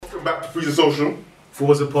welcome back to Freezer Social.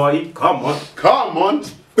 Forza Party, come on. Come on.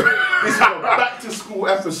 This is a back to school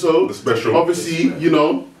episode. The special. Obviously, you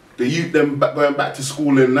know, the youth them going back to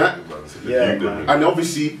school and that. Yeah, man. And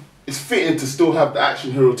obviously, it's fitting to still have the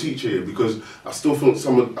action hero teacher here because I still feel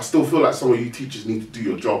like some of you teachers need to do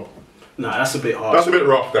your job. Nah, that's a bit hard. That's a bit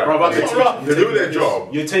rough. That they're doing their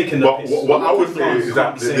job. You're taking the piss. What I would say is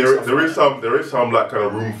that there is some like kind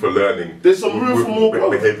of room for learning. There's some room for more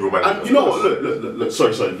behavioural management. And you know what? Look.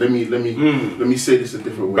 Sorry. Let me say this a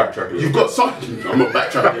different way. Backtrack. You've got some. I'm not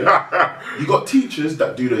backtracking. You got teachers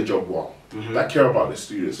that do their job well, that care about their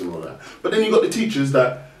students and all that. But then you got the teachers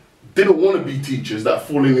that didn't want to be teachers that are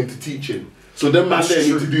falling into teaching. So them man there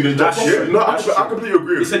need to do their job. Yeah, no, I completely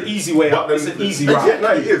agree with you. It's an easy way out. It's an easy route. Yeah,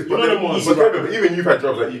 no, it is. But even you've had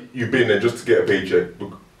jobs that you've been there just to get a paycheck.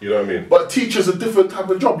 You know what I mean? But teachers a different type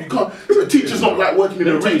of job. You can't. Teachers not like working in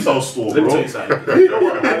a retail store, bro. Let me tell you something.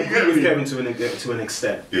 I agree with Kevin to an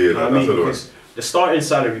extent. Yeah, that's because the starting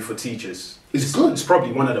salary for teachers is good. It's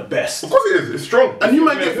probably one of the best. Of course it is. It's strong. And you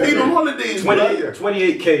might get paid on holidays.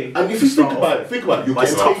 28k. And if you think about it,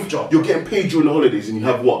 you're getting paid during the holidays, and you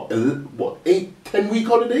have what 10 week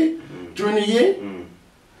holiday during the year.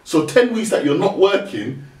 So 10 weeks that you're not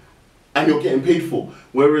working, and you're getting paid for.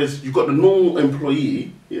 Whereas you've got the normal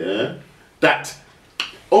employee, that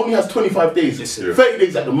only has 25 days, 30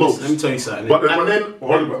 days at the most. Let me tell you something. But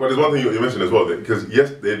there's one thing you mentioned as well, because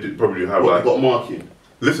yes, they probably have like got marking.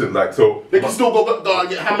 Listen, like so they can still go and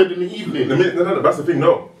get hammered in the evening. No, that's the thing,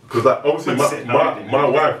 no, because like obviously my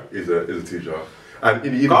wife is a teacher, and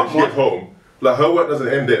in the evening when she gets home, like her work doesn't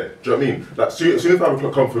end there. Do you know what I mean? Like soon as 5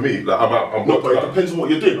 o'clock come for me, like I'm out. No, but it depends on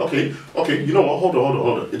what you're doing. Okay. You know what? Hold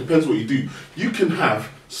on. It depends what you do. You can have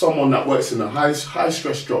someone that works in a high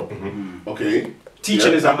stress job. Okay.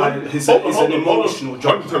 Teaching is an emotional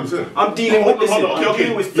job. 100%. I'm dealing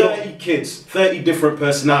with 30 kids, 30 different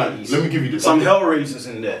personalities. Let me give you this. Some hellraisers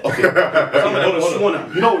in there. Okay.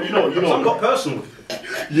 Some You know. Some got personal.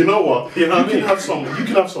 You know what? You can have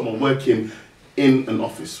someone working in an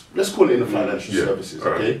office. Let's call it in the financial services.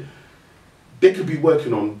 Okay. They could be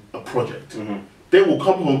working on a project. They will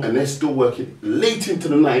come home and they're still working late into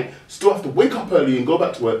the night, still have to wake up early and go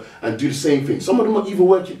back to work and do the same thing. Some of them are even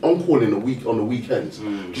working on call on the weekends. Do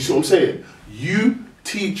you see what I'm saying? You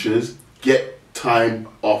teachers get time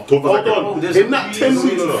off. Hold on. In that 10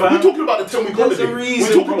 weeks, we're talking about the 10-week holiday.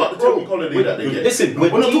 We're talking about the 10-week holiday that they get. Listen, we're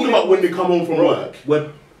not talking about when they come home from work.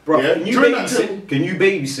 Can you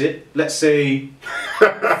babysit, let's say,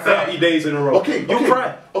 30 days in a row? Okay. You'll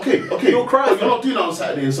cry. You'll cry. But you're not doing that on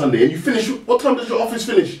Saturday and Sunday. And you finish, what time does your office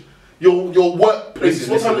finish? Your workplace,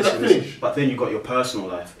 what time does that finish? But then you've got your personal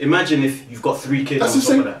life. Imagine if you've got 3 kids on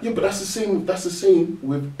top of that. Yeah, but that's the same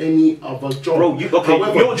with any other job. Bro,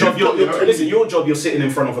 however, your job, you're sitting in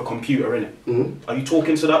front of a computer, innit? Are you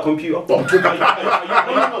talking to that computer? Are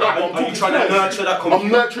you trying to nurture that computer?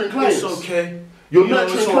 I'm nurturing clients. It's okay. You're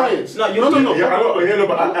nurturing clients. No. But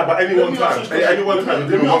at any one time, you're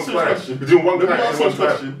doing one client. You're doing one client at one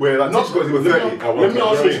time. Where like teachers got to do 30 at one time. Let me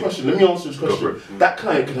answer this question. That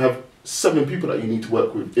client can have 7 people that you need to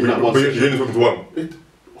work with in that one session. You're only talking to one.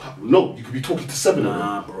 No, you could be talking to 7 of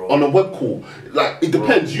them on a web call. Like it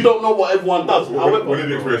depends. You don't know what everyone does.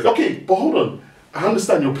 Okay, but hold on. I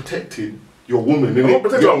understand you're protecting your woman. I'm not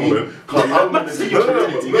protecting your woman.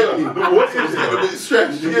 What's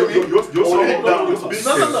stress? You get me? You're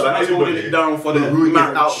holding it down for the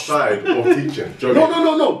marriage outside of teaching.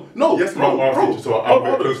 No. Yes, bro. So I'm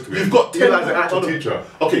very close to it. You've got 10 as an actual teacher.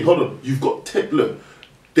 Okay, hold on. You've got 10. Look.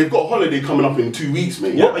 They've got a holiday coming up in 2 weeks,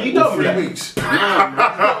 mate. What? Are you done with 3 weeks? They've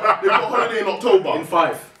got a holiday in October. In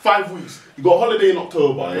 5 weeks. You've got a holiday in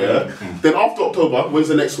October, yeah? Then after October, when's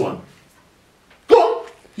the next one? Go on.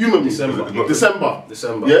 You remember December.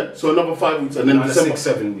 Yeah? So another 5 weeks and then December.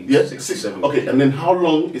 6-7 weeks. Yeah? 6-7 weeks. Okay, and then how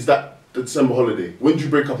long is that the December holiday? When do you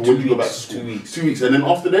break up and when do you go back to school? 2 weeks. 2 weeks. And then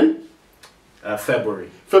after then? February,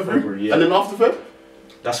 yeah. And then after Feb?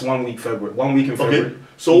 That's 1 week February. 1 week in February. Okay.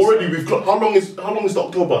 So already we've clocked, how long is the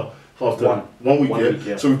October half term? 1 week,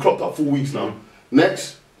 yeah? So we've clocked up 4 weeks now.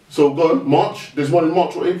 Next, so go on, March, there's one in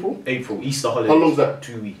March or April? April, Easter holiday. How long's that?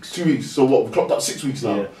 2 weeks. 2 weeks, so what, we've clocked up 6 weeks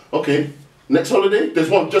now? Yeah. Okay, next holiday,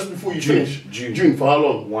 there's one just before you finish. June, for how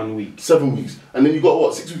long? 1 week. 7 weeks. And then you got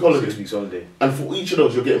what, 6 week holiday? 6 weeks holiday. And for each of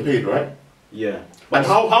those you're getting paid, right? Yeah. And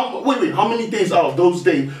how many days out of those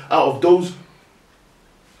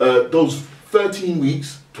 13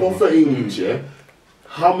 weeks, 12, 13 weeks, yeah?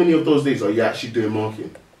 How many of those days are you actually doing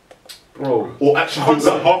marketing? Bro. Or actually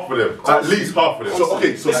doing half of them. At least half of them. So,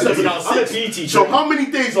 okay, so 7 out of 6. So how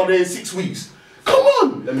many days are there in 6 weeks? Come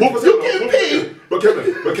on! You're getting paid. But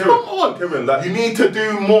Kevin, come on, Kevin, like you need to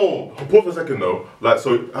do more. Pause for a second though. Like,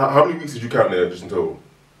 so how many weeks did you count there just in total?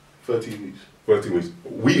 13 weeks. 13 weeks.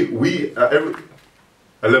 We every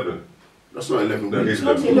 11. That's not 11 No, weeks. it's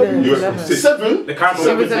 11. You went from 6. 7? The camera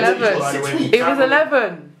It was was 11. It was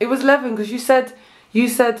 11. It was 11 because you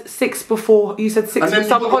said 6 before. You said 6 for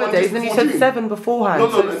summer holidays, and then you said June. 7 beforehand. No,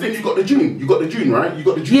 so and then you got the June. You got the June, right? You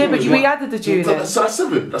got the June. Yeah, but as we well. added the June. So that's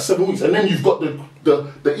 7. That's 7 weeks, and then you've got the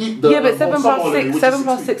Yeah, but 7 plus 6. 7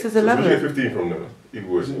 plus 6 is So 11. you get 15 from there. Either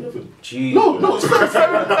way. 11. Jeez. No, it's 7.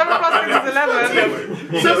 7 plus 6 is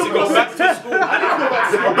 11. 7 plus 6. Back to school.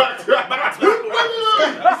 Back to school.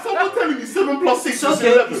 Someone telling me 7 plus 6 is It's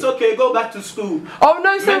okay. 11. It's okay. Go back to school. Oh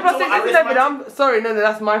no, 7 plus 6 Mental is 11. arithmetic. I'm sorry. No,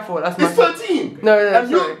 that's my fault. That's my It's fault. 13. No, And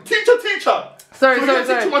sorry. you're teacher. Sorry, So sorry, you're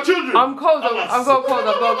teaching my sorry. children. I'm cold. I've got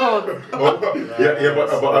cold. Yeah, but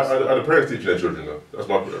are the parents teaching their children though? That's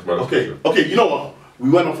my Okay, you know what? We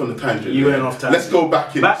went off on a tangent. You went off tangent. Let's go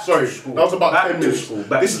back in. Back to Sorry, school. that was about Back 10 to minutes. school.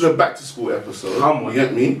 This is a back to school episode. Come on. You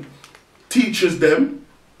get me? Teachers, them,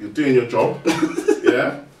 you're doing your job.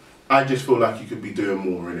 Yeah? I just feel like you could be doing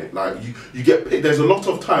more in it. Like you get paid. There's a lot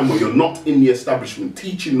of time where you're not in the establishment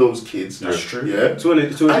teaching those kids. That's true. Yeah. And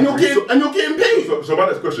you're getting paid. So my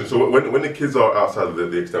next question, so when the kids are outside of the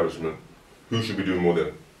establishment, who should be doing more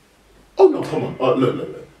then? Oh no, come on.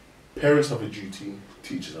 Look. Parents have a duty,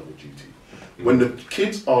 teachers have a duty. When the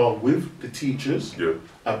kids are with the teachers,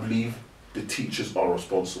 I believe the teachers are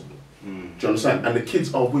responsible. Do you understand? And the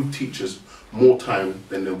kids are with teachers more time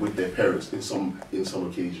than they're with their parents in some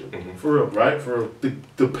occasion. For real. Right? For real.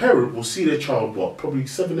 The parent will see their child probably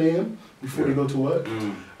 7 a.m. before they go to work,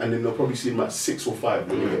 and then they'll probably see them at 6 or 5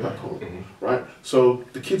 when they get back home. Right? So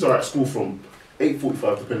the kids are at school from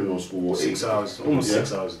 8:45 depending on school, or 6 hours, almost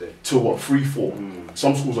 6 hours a day. To what, 3, 4.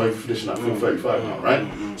 Some schools are even finishing at 4:35 now,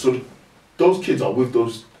 right? So those kids are with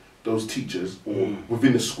those teachers or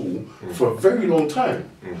within the school for a very long time.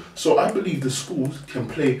 So I believe the schools can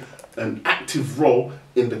play an active role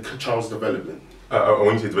in the child's development.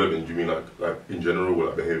 When you say development, do you mean like in general or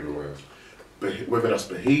like behavioural wise? Whether that's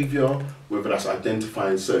behaviour, whether that's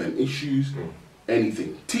identifying certain issues,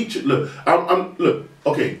 anything. Teacher, look,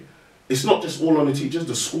 okay, it's not just all on the teachers,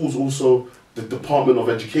 the schools also, the Department of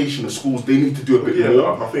Education, the schools, they need to do a bit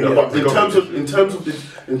more. I think But in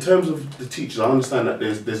terms of the teachers, I understand that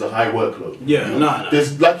there's a high workload. Yeah, no.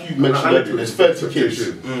 There's, like you mentioned earlier, there's 30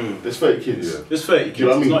 kids. There's 30 kids. Yeah. There's 30 kids. Do you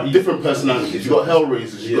know what I mean? It's Different personalities. You've got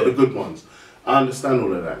hellraisers, you've got Yeah. the good ones. I understand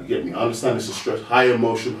all of that, you get me? I understand it's a stress, high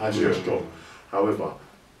emotion, high stress job. However,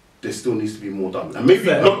 there still needs to be more done. And maybe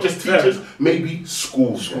not just teachers, maybe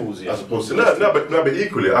schools, as opposed to but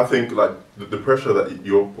equally, I think like the pressure that it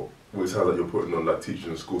sounds like you're putting on like teachers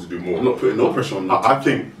and schools to do more. I'm not putting no pressure on them. I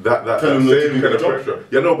think that Tell them same not to do kind of their job. pressure.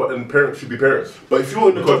 Yeah, no, but then parents should be parents. But if you're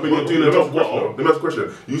in the job and you're doing a job well, the next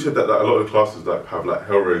question, you said that a lot of the classes that have like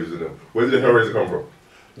hellraisers in them. Where did the hellraiser come from?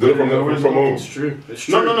 Did it from home? It's true. It's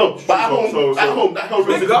true. No. But at home, that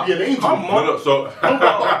hellraiser could be an angel. So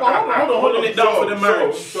Holding it down for the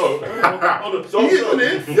marriage. He is, isn't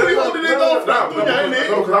it? You're holding it down for that,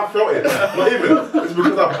 No, because I felt it. Not even. It's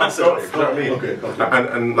because I felt it. You know what I mean? Okay.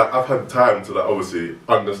 And like I've had time to like obviously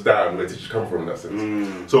understand where teachers come from in that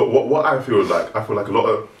sense. So what I feel like a lot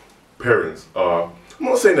of parents are. I'm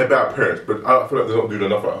not saying they're bad parents, but I feel like they're not doing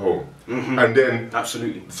enough at home. And then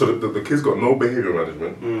Absolutely. so the kids got no behaviour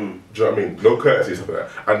management. Do you know what I mean? No courtesy stuff like that.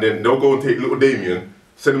 And then they'll go and take little Damien,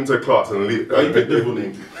 send him to class and leave. Why you pick devil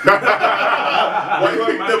name? Why you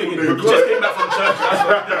pick devil name? We just came back from church.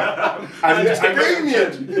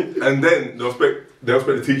 And then they'll expect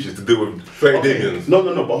the teachers to deal with 30 Damiens. No,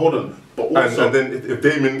 but hold on. But also, and then if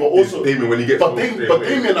Damien is Damien when he gets home, but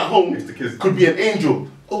Damien at home it's the kids. could be an angel.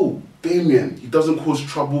 Oh, Damien, he doesn't cause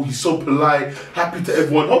trouble. He's so polite, happy to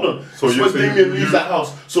everyone. Hold on. So it's when Damien leaves that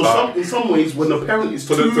house. So in some ways, when the parent is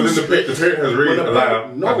too strict, the parent has really a liar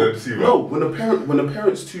and a deceiver. No, when the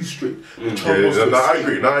parent's too strict, the child wants to I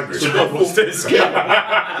escape. agree. So therefore,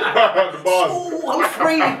 The bars. I'm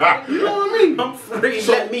free. you know what I mean? I'm free.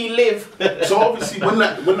 Let me live. So obviously, when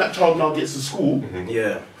that child now gets to school,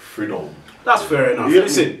 Yeah. freedom. That's fair enough. Yeah.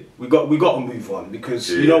 Listen, we got to move on because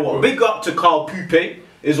you know what? Big up to Carl Poupe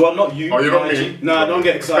is one, not you. Oh, you got me? Nah, don't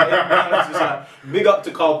get excited. It's like, big up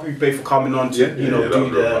to Carl Poupe for coming on to do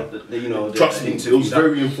the Trust me, interview. it was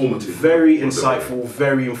very informative. Very insightful,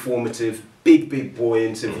 very informative. Big boy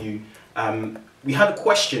interview. We had a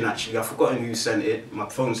question actually. I've forgotten who sent it. My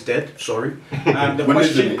phone's dead. Sorry.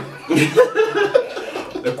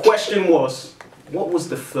 The question was, what was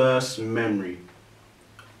the first memory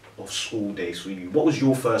of school days for you? What was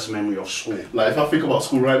your first memory of school? Like if I think about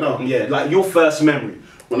school right now? Yeah, like your first memory.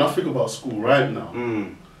 When I think about school right now,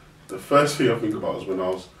 the first thing I think about is when I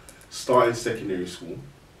was starting secondary school,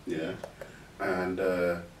 yeah, and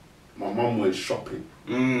my mum went shopping,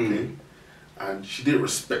 okay, and she didn't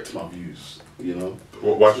respect my views, you know.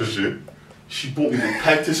 Why should she? She bought me the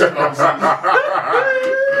tightest trousers.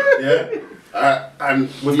 And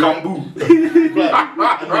with bamboo. And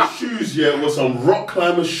the shoes, was some rock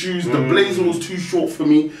climber shoes. The blazer was too short for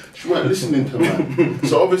me. She weren't listening to me.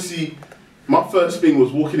 So obviously, my first thing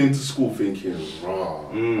was walking into school thinking, rah,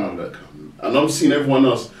 and I'm seeing everyone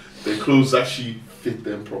else, their clothes actually fit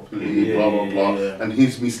them properly, blah, blah, blah. And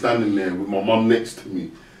here's me standing there with my mum next to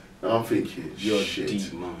me. And I'm thinking, you're shit.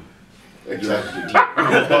 Deep, man. Exactly.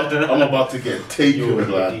 I'm about to get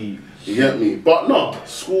taken, like, you get me? But no,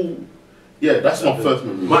 school, that's my first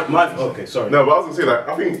memory. Okay, sorry. No, but I was gonna say, like,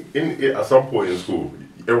 I think at some point in school,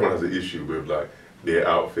 everyone has an issue with like their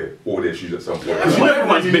outfit or their shoes at some point.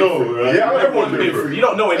 Everyone's been through, right? Yeah, everyone's been through. You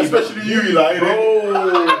don't know anything. Especially you, like, bro.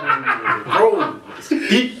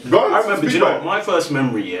 I remember, do you know, my first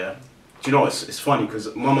memory, do you know, it's funny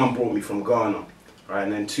because my mum brought me from Ghana, right,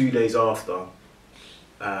 and then 2 days after,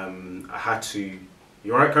 I had to.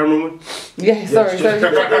 You alright, cameraman? Yeah, sorry.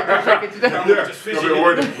 Just fidgeting.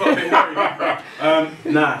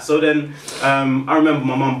 So then I remember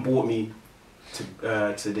my mum brought me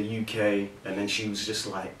to the UK, and then she was just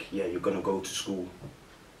like, you're gonna go to school.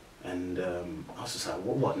 And I was just like,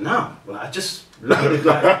 what now? Well, I just landed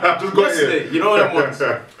like yesterday, you know what I want?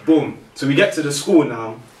 Boom. So we get to the school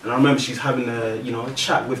now, and I remember she's having a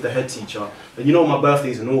chat with the head teacher. And my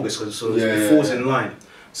birthday's in August, so it falls in line.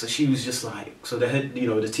 So she was just like, so the head,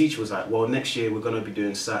 the teacher was like, well, next year we're going to be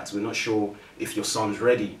doing SATs. We're not sure if your son's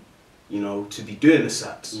ready, to be doing the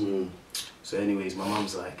SATs. So anyways, my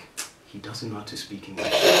mum's like, he doesn't know how to speak English.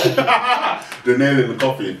 The nail in the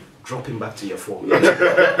coffin. Drop him back to year 4.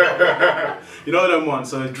 You know what I want?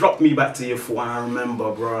 So it dropped me back to year 4, and I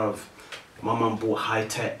remember, bruv, my mum bought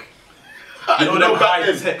high-tech. You know them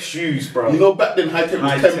high-tech shoes, bro. You know back then high-tech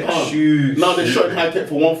was £10. Shoes. Now they're showing high-tech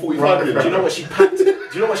for £145. Do you know what she packed? Do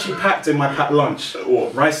you know what she packed in my packed lunch?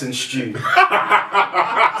 What? Rice and stew. Rice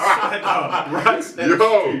and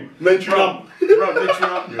stew.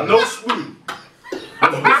 No spoon.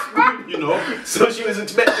 No spoon, So she was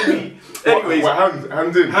expecting me. Anyways,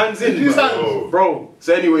 hands in. Hands in, bro.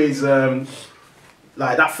 So anyways,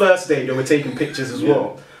 like that first day they were taking pictures as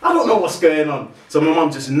well. I don't know what's going on. So my mum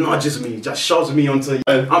just nudges me, just shoves me onto,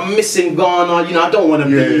 I'm missing Ghana, I don't want to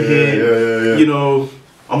be here.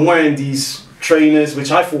 I'm wearing these trainers,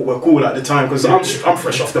 which I thought were cool at the time, because I'm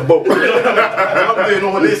fresh off the boat. I'm doing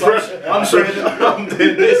all this, I'm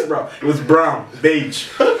doing this, bro. It was brown, beige.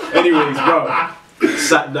 Anyways, bro,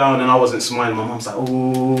 sat down and I wasn't smiling. My mum's like,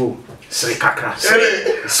 oh, say kakra,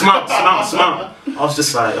 smile. I was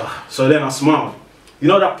just like, so then I smiled. You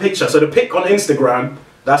know that picture? So the pic on Instagram,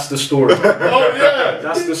 that's the story.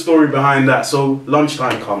 That's the story behind that. So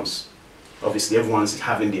lunchtime comes. Obviously everyone's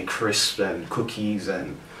having their crisps and cookies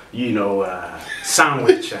and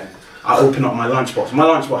sandwich, and I open up my lunchbox. My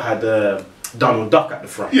lunchbox had Donald Duck at the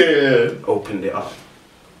front. Opened it up,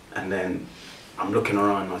 and then I'm looking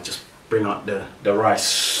around and I just bring out the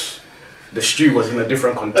rice. The stew was in a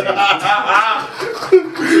different container.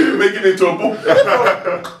 Making it into a book.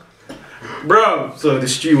 Bro, so the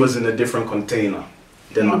stew was in a different container.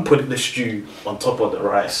 Then I put the stew on top of the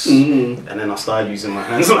rice, and then I started using my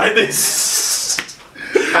hands like this.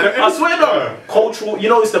 And I swear though, cultural,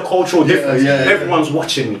 it's the cultural difference. Everyone's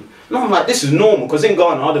watching me. No, I'm like, this is normal, because in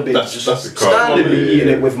Ghana, other bits just standardly eating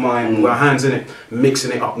it with my hands in it,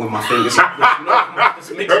 mixing it up with my fingers.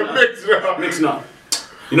 Just mixing up.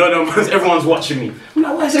 Everyone's watching me. I'm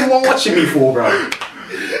like, why is everyone watching me for, bro?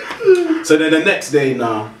 So then the next day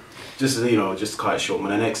now, just cut it short,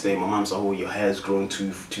 man. The next day, my mum's like, oh, your hair's grown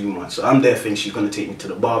too much. So I'm there thinking she's gonna take me to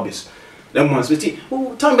the barbers. Then once we see,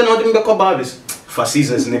 oh, time ben I didn't become barbers. For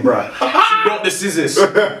scissors, ne bro. She got the scissors.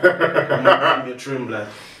 I'm gonna give me a trim, blood.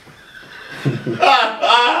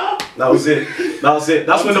 That was it.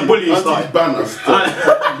 That's when the bullying started. Banner.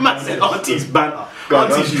 Man said auntie's banner.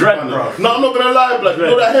 Auntie's dread, bro. No, I'm not gonna lie, blood. You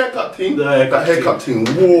know that haircut thing? That haircut thing.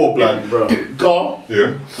 War, blood, bro.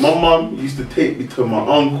 My mum used to take me to my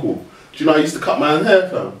uncle. Do you know I used to cut my own hair,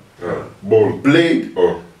 fam? Blade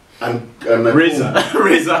and a razor.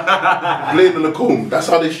 Blade and a comb. That's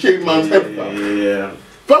how they shave man's head, fam.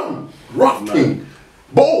 Fam, rough king.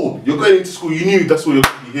 Bold. You're going into school, you knew that's what you're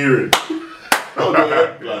going to be hearing.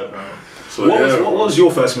 So, what was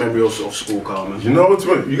your first memory of school, Carl, man? You know what?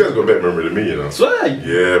 You guys got a better memory than me, Swear?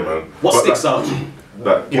 Yeah, man. What sticks out?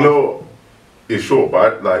 Like, it's short,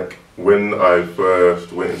 but like when I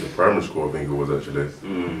first went into primary school, I think it was actually,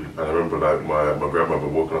 and I remember like my grandmother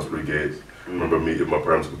walking us through gates. I remember meeting my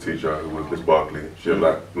primary school teacher, who was Miss Barkley. She had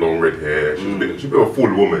like long red hair. She was a bit of a full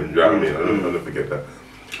woman. You know what I mean? I'll never forget that.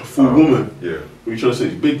 A full woman? Yeah. What are you trying to say?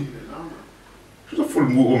 She's big? She was a full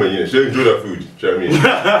woman, yeah. She didn't enjoy that food. Do you know what I mean? So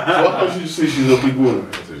why can't you just say she's a big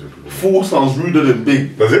woman? Full sounds ruder than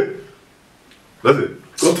big. Does it? Does it?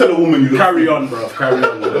 Go tell a woman you look Carry on, bro. Carry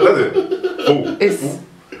on. Does it? Full.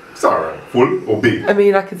 It's alright. Full or big? I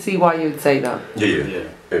mean, I can see why you would say that. Yeah.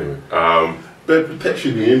 Anyway, bad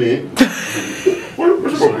protection, innit?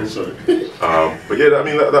 What's your sorry. But yeah, I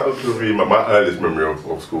mean that was really my earliest memory of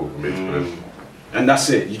school for me. And that's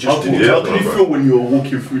it. You just how did you feel when you were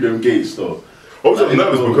walking through them gates, though? I was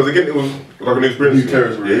nervous because again it was like an experience. New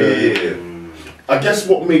territory. Yeah. I guess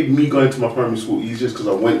what made me go into my primary school easier is because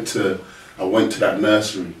I went to that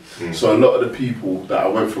nursery. So a lot of the people that I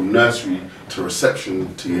went from nursery to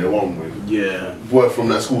reception to year one with were from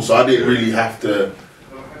that school. So I didn't really have to.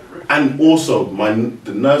 And also,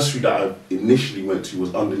 the nursery that I initially went to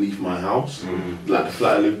was underneath my house, like the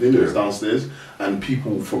flat I lived in, it was downstairs, and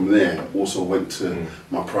people from there also went to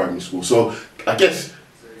my primary school. So I guess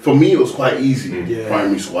for me it was quite easy,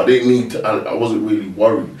 primary school. I didn't need to, I wasn't really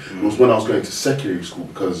worried. It was when I was going to secondary school,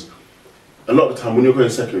 because a lot of the time when you're going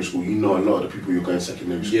to secondary school, you know a lot of the people you're going to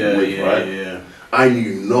secondary school with, right? I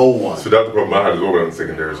knew no one. So that's the problem I had as well when I was in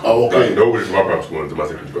secondary school. Oh, okay. Like, nobody from my primary school went to my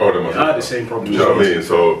secondary school. I had the same problem. You know what I mean?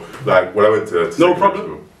 So, like, when I went to no problem.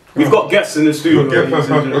 School, we've got guests in the studio.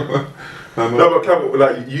 No, but Cam,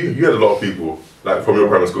 like, you had a lot of people, like, from your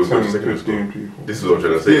primary school to secondary school. This is what I'm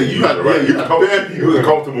trying to say. Yeah, you had, right? You was a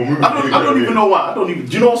comfortable movie. I don't even know why. Do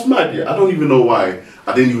you know what's mad? Yeah, I don't even know why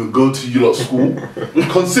I didn't even go to you lot's school.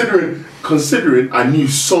 considering I knew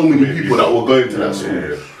so many people that were going to that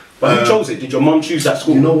school. But who chose it? Did your mum choose that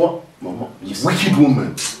school? You know what? My mum, wicked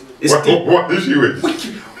woman. What is she with?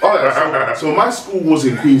 Wicked. Alright, so my school was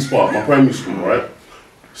in Queen's Park, my primary school, right?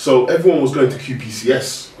 So everyone was going to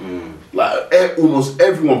QPCS. Like almost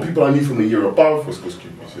everyone, people I knew from the year above, was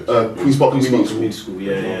QPCS. Queen's Park Community School.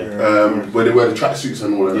 Where they wear the tracksuits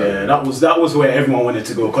and all of that. Yeah, that was where everyone wanted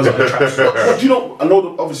to go because of the tracksuits. But do you know? I know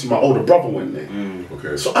that obviously my older brother went there.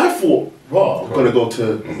 Okay. So I thought, wow, I'm gonna go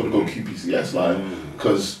QPCS, like,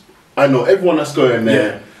 because I know everyone that's going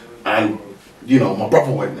there, and you know my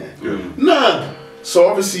brother went there. Nah. So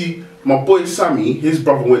obviously my boy Sammy, his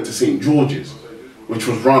brother went to St. George's, which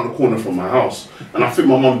was round the corner from my house, and I think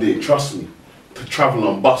my mum didn't trust me to travel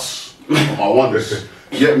on bus on my ones.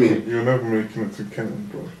 You get me? You're never making it to Kenton,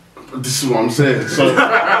 bro. This is what I'm saying. So, or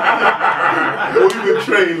even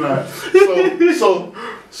train, like,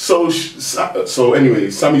 so anyway,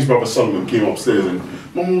 Sammy's brother Solomon came upstairs and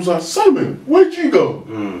my mum was like, Solomon, where'd you go?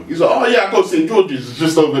 He's like, oh yeah, I go to St. George's, it's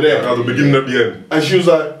just over there. At the beginning at the end. And she was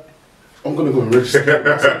like, I'm gonna go and register.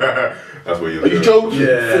 That's what you're Are you joking?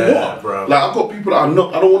 Yeah, for what? Bro. Like, I've got people that I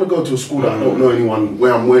don't want to go to a school that I don't know anyone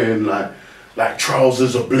where I'm wearing like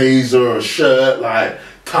trousers, a blazer, a shirt, like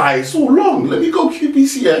tie. It's all long. Let me go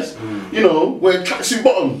QPCS, you know, wear tracksuit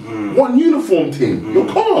bottom, one uniform thing. You're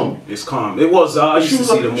calm. It's calm. It was. I used to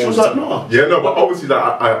see them. She was like, nah. Yeah, no, but obviously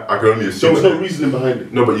that I can only assume. There was no reasoning behind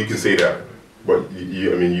it. No, but you can say that. But I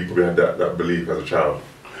mean, you probably had that belief as a child.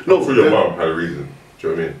 No, for your mum had a reason. Do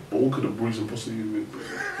you know what I mean? But what could the reason possibly be?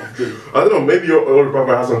 I don't know, maybe your older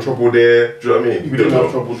brother has some trouble there, do you know what I mean? We don't have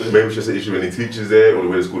trouble there. Maybe it's just an issue with any teachers there, or the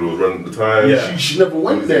way the school was run at the time. Yeah. She never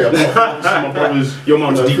went there. My brother's, your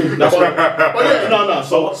mum's deep. That's right. But yeah, no.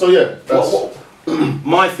 So yeah.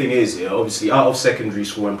 My thing is, obviously, out of secondary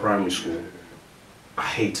school and primary school, I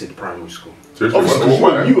hated primary school. Seriously?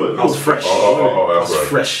 I was fresh. I was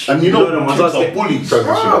fresh. And you know them ones are bullies.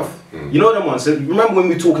 You know them ones. Remember when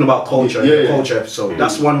we were talking about culture, the culture episode?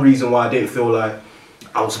 That's one reason why I didn't feel like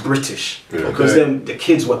I was British, because the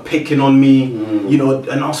kids were picking on me, you know,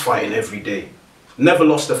 and I was fighting every day. Never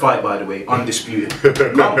lost a fight, by the way, undisputed.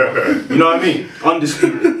 You know what I mean?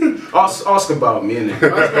 Undisputed. Ask about me, innit?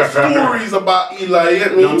 I've got stories about Eli. You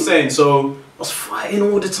know what I'm saying? So I was fighting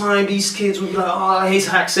all the time. These kids would be like, oh, his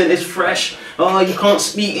accent is fresh. Oh, you can't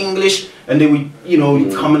speak English. And they would, you know,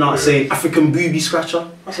 coming out and saying African booby scratcher.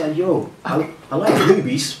 I was like, yo, I like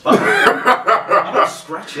boobies, but I don't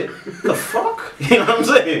scratch it. The fuck? You know what I'm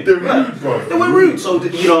saying? They're rude, bro. They were rude. So,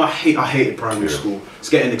 you know, I hated primary school. It's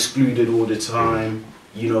getting excluded all the time.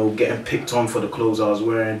 You know, getting picked on for the clothes I was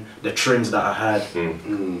wearing, the trims that I had,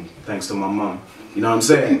 thanks to my mum. You know what I'm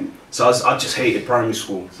saying? So I just hated primary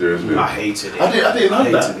school. Seriously? I hated it. I didn't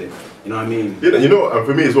like that. It. You know what I mean? Yeah, you know, and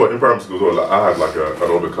for me as well, in primary school as well, like, I had like an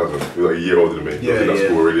older cousin who was like a year older than me. He was in that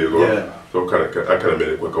school already as well. So I kind of made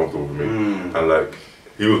it quite comfortable for me. And like,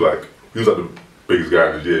 he was like biggest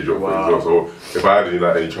guy in the year job. Wow. So if I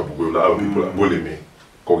had any trouble with like other people like bullying me,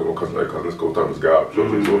 go get my cousin, let's go time, let's go out,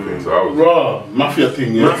 sort of thing. So I was raw mafia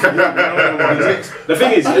thing. Yeah. The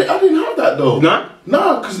thing is, I didn't have that though.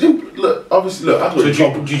 Nah, because look, obviously, look. I got in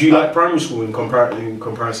trouble. Did you like primary school in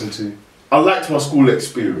comparison to? I liked my school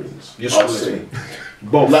experience. Your school experience.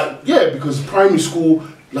 Both. Like, yeah, because primary school,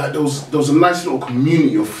 like there was a nice little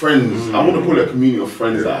community of friends. I want to call it a community of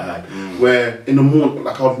friends that I had. Where in the morning,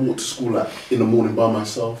 like I'd walk to school like in the morning by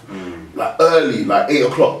myself, like early, like 8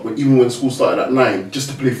 o'clock, even when school started at 9, just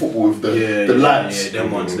to play football with the lads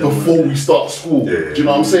before we start school. Do you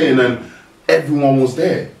know what I'm saying? And everyone was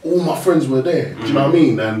there. All my friends were there. Do you know what I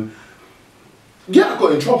mean? And yeah, I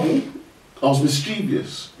got in trouble. I was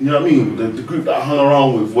mischievous. You know what I mean? The group that I hung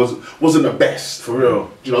around with wasn't the best. For real.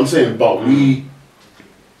 Do you know what I'm saying? But we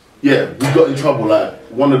got in trouble. Like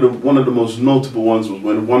one of the most notable ones was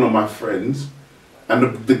when one of my friends,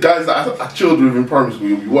 and the guys that I chilled with in primary school,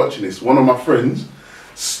 you'll be watching this. One of my friends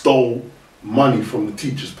stole money from the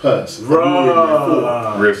teacher's purse.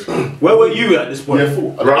 Risk. Where were you at this point?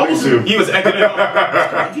 He was egging it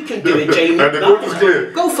up. You can get it, Jamie. And the court was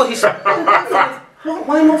clear. Go for his.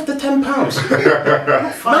 Why am I off the £10?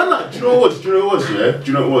 No. Do you know what it was? Yeah. Do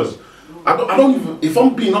you know what it was? I don't even. If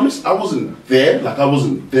I'm being honest, I wasn't there. Like I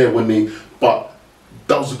wasn't there when they. But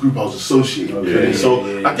that was the group I was associated with. So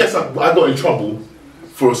I guess I got in trouble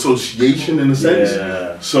for association in a sense.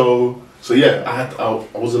 Yeah. So yeah,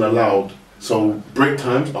 I wasn't allowed. So break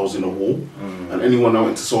times, I was in the hall, and anyone that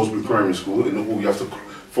went to Salisbury Primary School in the hall, you have to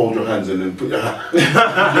fold your hands and then put your hand. You know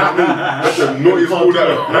what I mean? That's a naughty school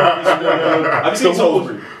that. Have you seen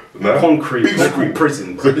Salisbury? No. Concrete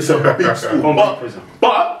prison. It's a big school.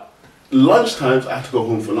 But lunchtimes I had to go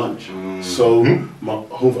home for lunch. So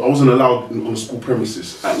I wasn't allowed on the school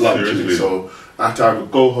premises at lunch. So I had to either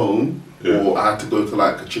go home or I had to go to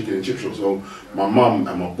like a chicken and chip shop. So my mum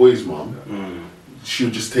and my boy's mum, she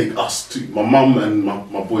would just take us to, my mum and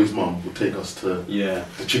my boy's mum would take us to the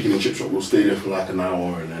chicken and chip shop. We'll stay there for like an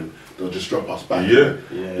hour and then they'll just drop us back.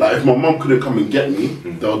 Like if my mum couldn't come and get me,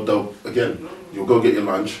 they'll again, you'll go get your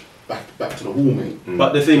lunch, back to the hall, mate.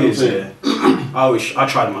 But the thing is, I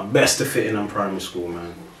tried my best to fit in primary school,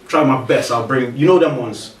 man. Tried my best. I'll bring, you know them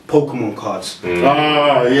ones, Pokemon cards. Them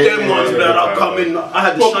ones that I'll come in. I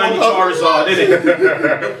had the shiny Charizard,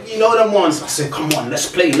 innit? You know them ones. I said, come on, let's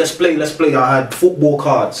play. I had football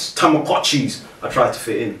cards, Tamagotchis. I tried to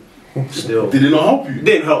fit in. Still. Did it not help you?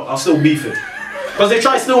 Didn't help. I'll still beef it. Because they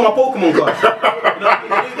tried to steal my Pokemon cards.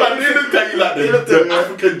 They didn't tell you like the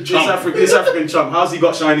African chump. This African chump. How's he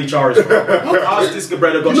got shiny Charizard? How's this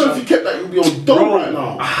brother got shiny? You know if you kept that, you'd be on dome right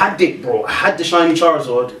now. I had it, bro. I had the shiny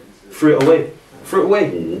Charizard. Threw it away.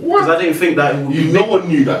 Because I didn't think that it would be. No one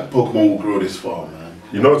knew that Pokemon would grow this far, man.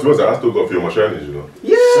 You know, to be honest, I still got a few of my shinies, you know.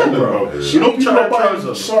 Yeah, bro. You know, people are buying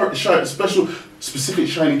specific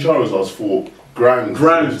shiny Charizards for grands.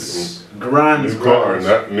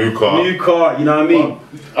 New car. You know what I mean?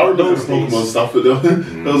 I remember the Pokemon stuff, but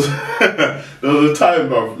there was a time,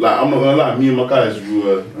 bro. Like I'm not gonna lie, me and my guys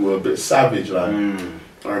were a bit savage. Like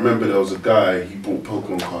I remember there was a guy, he bought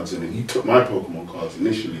Pokemon cards in and he took my Pokemon cards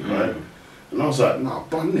initially, right? And I was like, nah,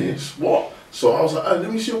 done this. What? So I was like, hey,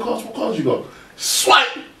 let me see your cards. What cards you got?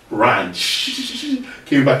 Swipe. Ran.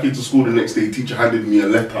 Came back into school the next day. Teacher handed me a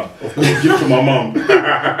letter to give to my mum.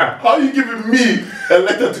 How are you giving me a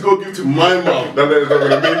letter to go give to my mum? That letter's not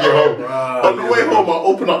gonna make you home. On the way home, I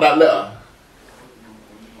open up that letter.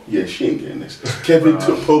 Yeah, she ain't getting this. Kevin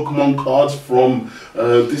took Pokemon cards from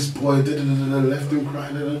this boy. Left him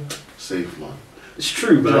crying. Safe, man. It's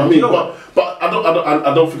true, man. You know what I mean? But I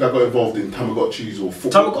don't think I got involved in Tamagotchis or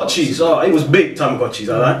football. Tamagotchis, it was big Tamagotchis,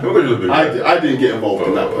 I didn't get involved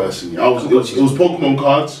in that personally. It was Pokemon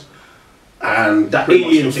cards and that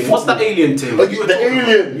alien thing. What's that alien thing? The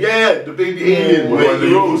alien, the baby alien. Where the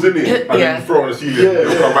rose in it, and then you throw on the ceiling. They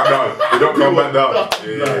don't come back down. They don't come back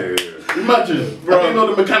down. Imagine, bro. I didn't know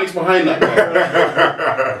the mechanics behind that.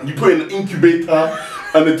 Bro. You put in an incubator.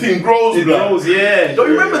 And the thing grows. It grows, yeah. Don't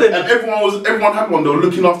you remember that? And everyone had one. They were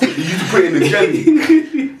looking after it. You used to put it in the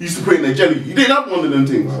jelly. You didn't have one of them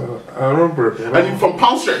things. I remember it. And you from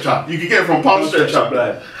Pound Stretcher. You could get it from Pound Stretcher.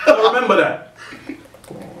 I remember that.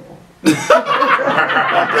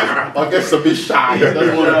 I guess a bit shy. Yeah,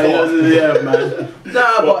 man.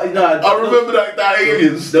 I remember that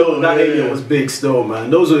alien still. That alien was big still, man.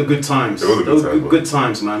 Those were good times. Those were good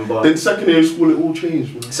times, man. But then secondary school, it all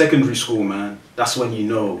changed, man. Secondary school, man. That's when you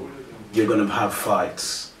know you're gonna have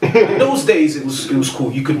fights. In those days, it was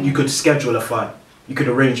cool. You could schedule a fight. You could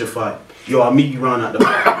arrange a fight. yo, I'll meet you round at the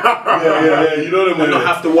back. yeah, you know them And not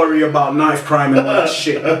have to worry about knife crime and all that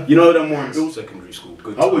shit. You know them ones. Secondary school,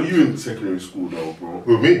 good. How were you in secondary school though, bro?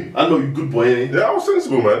 With me? I know you good boy, ain't Yeah, I was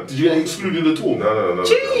sensible, man. Did you get excluded at all? No.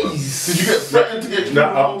 Jeez. Did you get threatened to get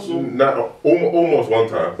excluded? Almost one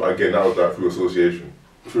time, but again, that was like through association.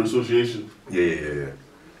 Through association? Yeah.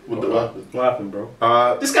 What happened? What happened,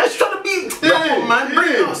 bro? This guy's trying to be. Man,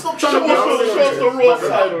 bring it. Stop trying to Show us the raw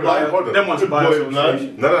side, bro. Them ones by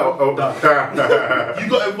association. No. You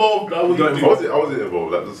got involved. I wasn't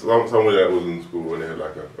involved. Like someone that was in school and they had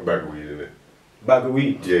like a bag of weed in it. Bag of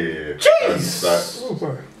weed. Yeah. Jeez.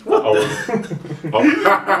 What was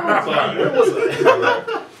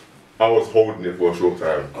it? I was holding it for a short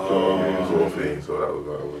time, sort of thing. So that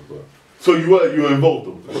was good. So you were involved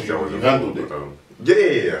though? You handled it?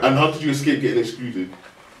 Yeah. And how did you escape getting excluded?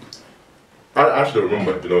 I actually don't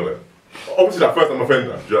remember, you know that. Obviously that first time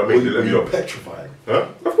offender, do you know what I mean? They let me Were you off. petrified? Huh?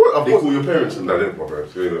 Of course. They call your parents and No, that? they didn't call my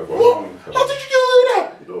parents. What? How did you get away with that?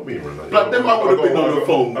 You know what I mean, man? Like them, I would have been on the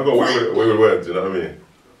phone. I got away with words, you know what I mean?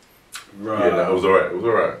 Right. Yeah, it was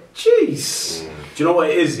alright. Jeez. Do you know what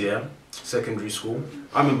it is, yeah? Secondary school.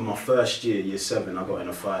 I remember my first year, year 7, I got in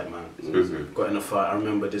a fight, man. Got in a fight. I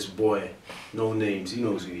remember this boy, no names, he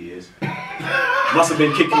knows who he is. Must have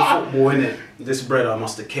been kicking football, innit? This brother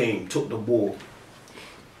must have came, took the ball.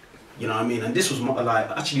 You know what I mean? And this was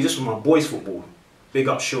this was my boys' football. Big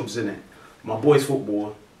up Shubs, innit? My boys'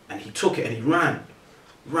 football. And he took it and he ran.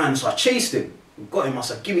 So I chased him. Got him, I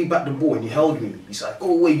said, give me back the ball. And he held me. He's like, go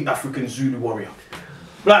away, you African Zulu warrior.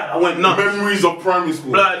 Like, I went nuts. Memories of primary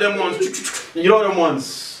school. Like, them ones, you know them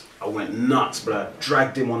ones? I went nuts, blood.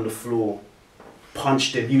 Dragged him on the floor.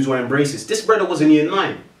 Punched him. He was wearing braces. This brother was in year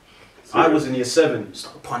 9. I was in year 7.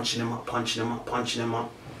 Started punching him up.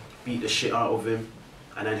 Beat the shit out of him.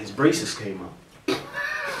 And then his braces came out.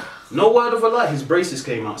 No word of a lie, his braces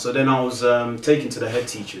came out. So then I was taken to the head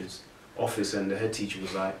teacher's office and the head teacher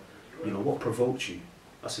was like, you know, what provoked you?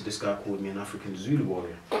 I said, this guy called me an African Zulu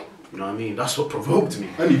warrior. You know what I mean? That's what provoked me.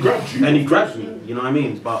 And he grabbed you. And he grabbed me, you know what I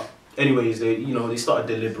mean? But anyways, they started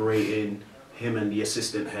deliberating, him and the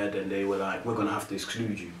assistant head, and they were like, we're gonna have to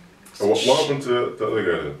exclude you. So what happened to the other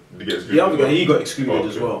guy then? Did he get excluded? The other guy, he got excluded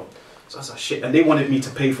as okay. well. So I was like, shit. And they wanted me to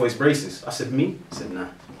pay for his braces. I said, me? I said, nah.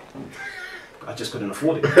 I just couldn't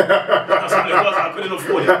afford it. That's what it was, I couldn't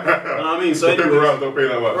afford it. You know what I mean? So anyways, around don't pay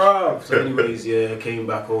that much. So anyways, yeah, came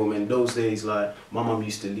back home, and those days, like, my mum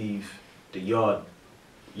used to leave the yard,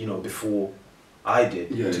 you know, before I did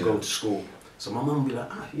to go to school. So my mum would be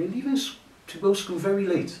like, you're leaving to go to school very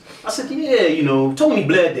late. I said, yeah, you know, Tony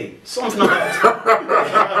Blair Day, something like that.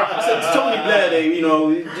 I said, it's Tony Blair Day, you know,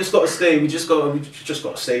 we just got to stay, we just got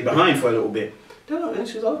to stay behind for a little bit. And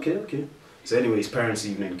she was like, okay. So anyways, parents'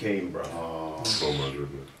 evening came, bro. Oh my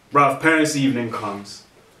goodness. Bro, if parents' evening comes,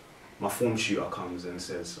 my form tutor comes and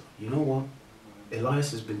says, you know what?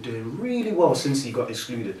 Elias has been doing really well since he got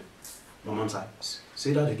excluded. My mum's like,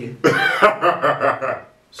 say that again.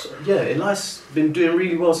 So, yeah, Elias been doing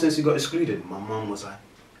really well since he got excluded. My mum was like,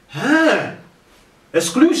 huh?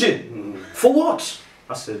 Exclusion? For what?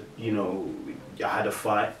 I said, you know, I had a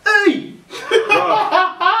fight. Hey!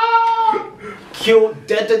 Killed,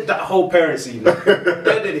 deaded that whole parents' evening.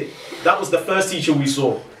 Deaded it. That was the first teacher we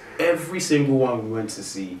saw. Every single one we went to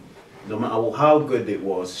see, no matter how good it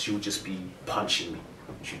was, she would just be punching me.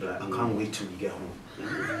 She'd be like, I can't wait till you get home.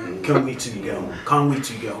 Can't wait till you get home. Can't wait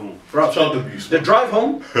till you get home. Bro, child abuse. The drive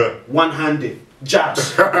home, one-handed.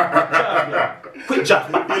 Jabs. Quick jab.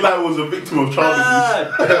 Eli was a victim of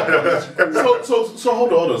child abuse. So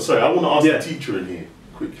hold on. Sorry, I want to ask the teacher in here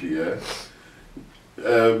quickly,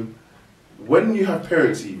 yeah? When you have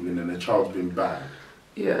parents' evening and a child's been bad,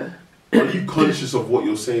 are you conscious of what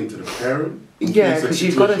you're saying to the parent? Yeah, because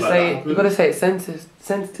you've got to say it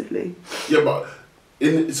sensitively. Yeah, but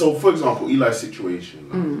so for example, Eli's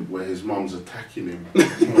situation where his mum's attacking him, you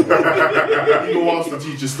know, ask the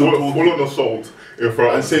teacher still talking, full on assault in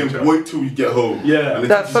front and saying, "Wait till you get home." Yeah, and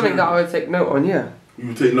that's something that I would take note on. Yeah, you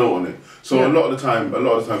would take note on it. So a lot of the time,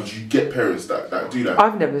 you get parents that do that.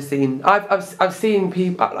 I've never seen. I've seen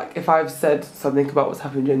people like if I've said something about what's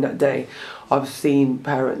happened during that day, I've seen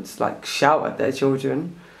parents like shout at their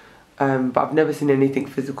children, but I've never seen anything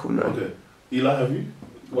physical. No. Okay, Eli, have you?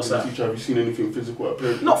 What's that? Teacher, have you seen anything physical at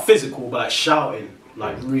parents? Not physical, but like shouting,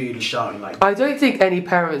 like really shouting, like. I don't think any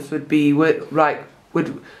parents would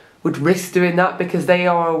risk doing that because they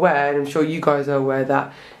are aware, and I'm sure you guys are aware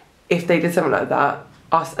that if they did something like that,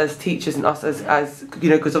 us as teachers and us as you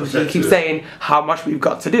know, because obviously you keep saying how much we've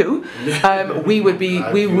got to do, we would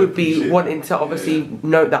be wanting to obviously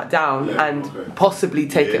note that down and possibly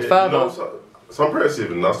take it further. You know, some parents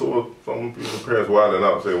even, that's sort of, some people parents wilding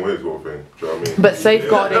out saying ways sort of thing. Do you know what I mean? But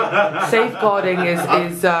safeguarding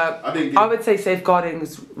is I would say safeguarding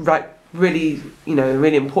is really, you know,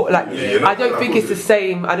 really important. Like, I don't think it's the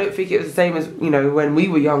same. I don't think it was the same as, you know, when we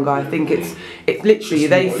were younger. I think it's literally,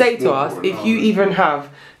 they say to us, if you even have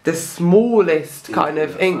the smallest kind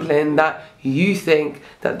of inkling that you think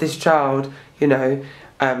that this child, you know,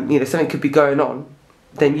 something could be going on,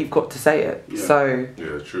 then you've got to say it. Yeah. So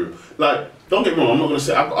yeah, true. Like, don't get me wrong, I'm not gonna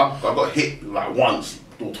say I got hit like once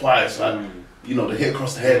or twice, like you know, the hit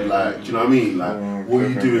across the head, like, do you know what I mean? Like, what are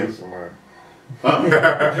you doing?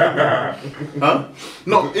 Huh? Huh?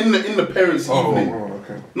 No, in the parents' evening.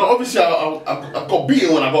 Okay. No, obviously I got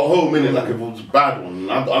beaten when I got home, innit? Like, if it was a bad one.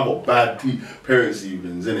 I got bad parents'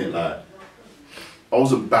 evenings, innit? Like, I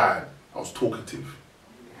wasn't bad. I was talkative.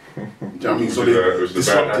 Do you know what I mean? So it was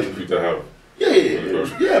a bad attribute to have.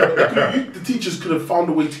 Yeah, but the teachers could have found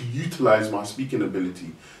a way to utilise my speaking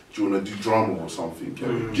ability. Do you want to do drama or something,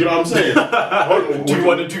 Kevin? Do you know what I'm saying? Do you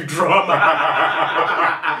want to do drama?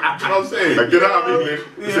 Do you know what I'm saying? Like, get out of English,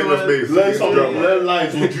 say your space. Learn something, learn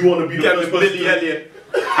lines, or do you want to be the first person Billy Elliot.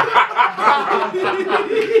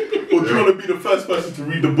 or do you want to be the first person to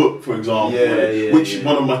read the book, for example? Which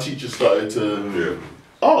one of my teachers started to...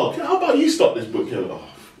 Oh, okay, how about you start this book? Oh,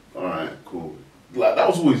 alright, cool. Like, that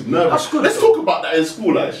was always nerve-wracking. Let's talk about that in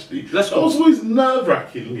school, actually. That was always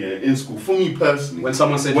nerve-wracking, in school, for me personally. When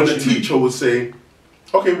someone said... When the teacher would say,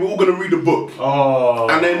 okay, we're all going to read a book. Oh.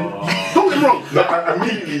 And then, don't get me wrong.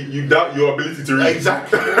 Immediately, you doubt your ability to read.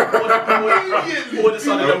 Exactly. Immediately. All of a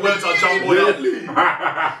sudden, the words are jumbled up.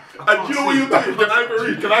 And do you know what you're doing? Can I even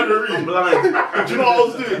read? Can I even read? I'm blind. Do you know what I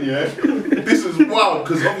was doing, yeah? This is wild,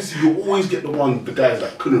 because obviously you always get the guys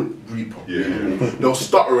that couldn't read properly. They'll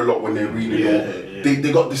stutter a lot when they're reading.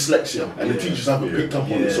 They got dyslexia, and the teachers haven't picked up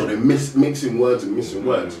on it, so they're mixing words and missing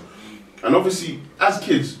words. And obviously, as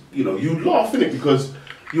kids, you know, you laugh in it because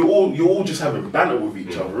you're all just having banter with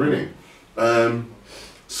each other, innit?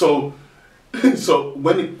 So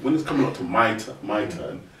when it's coming up to my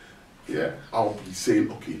turn, yeah, I'll be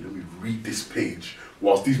saying, okay, let me read this page.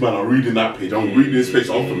 Whilst these men are reading that page, I'm reading this page,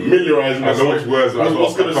 so I'm familiarising myself. I know which words I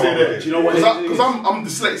was going to say that. Do you know what Because I'm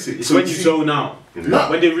dyslexic. It's when you zone out.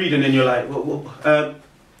 When they're reading and you're like,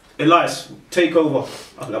 Elias, take over.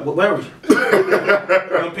 I'm like, where are we?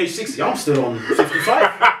 We're on page 60. I'm still on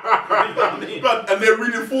 55. And they're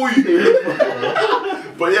reading for you.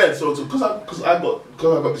 But yeah, so because I got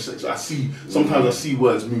dyslexia, sometimes I see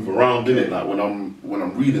words move around in it, like when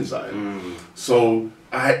I'm reading something. So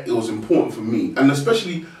it was important for me, and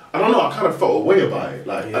especially, I don't know, I kind of felt a way about it.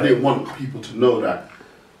 Like, I didn't want people to know that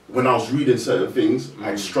when I was reading certain things,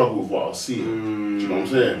 I'd struggle with what I was seeing. Do you know what I'm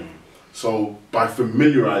saying? So by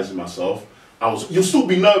familiarising myself, you'll still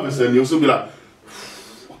be nervous and you'll still be like,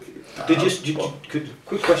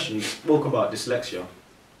 quick question, you spoke about dyslexia.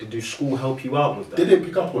 Did school help you out with that? They didn't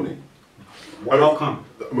pick up on it. How come?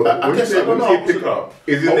 I guess I don't know. Pick up.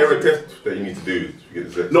 Isn't there a test that you need to do to get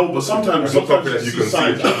dyslexia? No, but sometimes you can see see.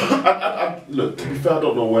 signs. Look, to be fair, I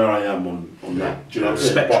don't know where I am on that. Do you know what I'm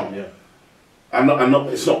saying? Spectrum, yeah. I'm not.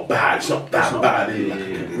 It's not bad. It's not that bad. Like, I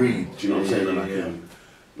can read. Do you know what I'm saying? And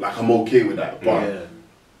like I'm okay with that. But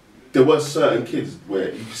there were certain kids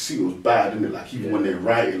where you could see it was bad, innit? Like even when they're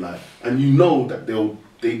writing, like, and you know that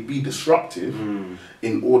they'd be disruptive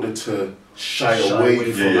in order to shy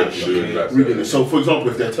away from actually reading it. So for example,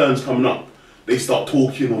 if their turn's coming up, they start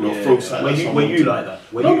talking or they'll throw something. Were you like that?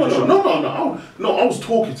 No, I was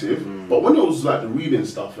talkative, but when it was like the reading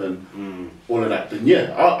stuff and all of that, then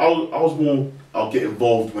I was more, I'll get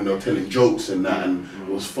involved when they were telling jokes and that, and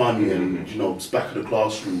it was funny and, you know, it's back of the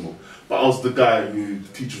classroom. But I was the guy who the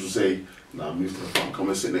teachers would say, nah, move to the front, come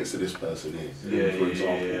and sit next to this person here, for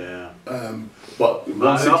example. But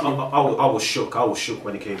I was shook. I was shook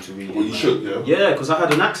when it came to reading. Well, you shook, yeah? Yeah, because I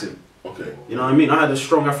had an accent. Okay. You know what I mean? I had a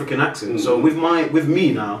strong African accent. So with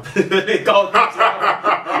me now, God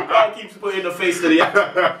keeps putting the face to the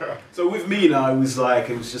accent. So with me now, it was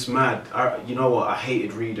just mad. You know what? I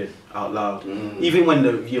hated reading out loud. Even when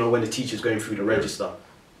the teacher's going through the register.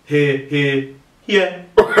 Here. I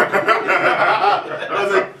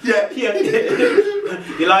was like, yeah.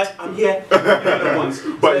 Elias, I'm here.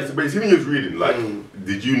 But it's when you was reading, like,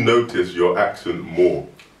 did you notice your accent more?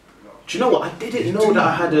 Do you know what? I didn't know that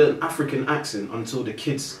I had an African accent until the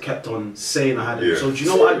kids kept on saying I had it. So do you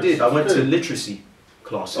know what I did? I went to literacy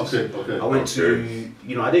classes. Okay. I went to,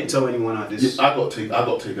 I didn't tell anyone I had this. I got taken out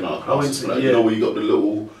of classes. You know where you got the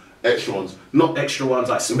little extra ones, not extra ones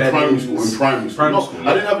like spelling. In primary school.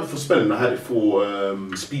 I didn't have it for spelling. I had it for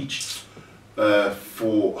speech.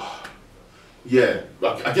 For Yeah,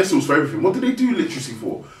 like, I guess it was for everything. What did they do literacy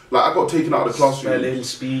for? Like, I got taken out of the classroom. Spelling,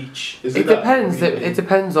 speech. It depends. It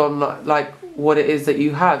depends on like what it is that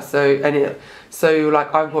you have. So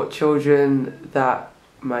like I've got children that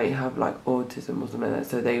might have like autism or something like that.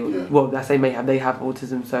 So they they have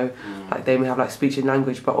autism. So like they may have like speech and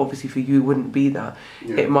language, but obviously for you it wouldn't be that.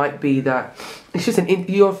 Yeah. It might be that it's just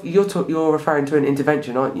you're referring to an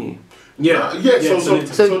intervention, aren't you? Yeah,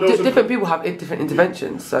 Different people have different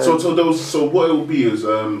interventions. So what it will be is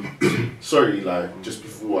sorry, like just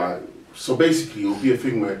before so basically it will be a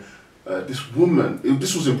thing where this woman,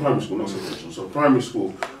 this was in primary school, not secondary. So primary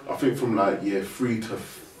school, I think from like year 3 to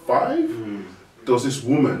 5, there was this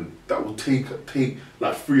woman that would take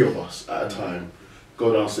like 3 of us at a time,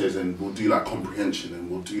 go downstairs and we'll do like comprehension and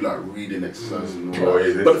we'll do like reading exercises and all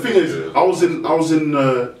that. But the thing is, I was in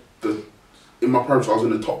my primary school, I was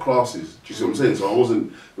in the top classes. Do you see what I'm saying? So it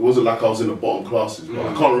wasn't like I was in the bottom classes, but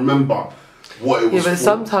I can't remember what it was. Yeah, but for.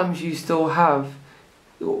 sometimes you still have,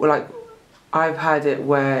 like, I've had it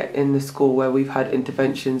where in the school where we've had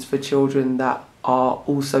interventions for children that are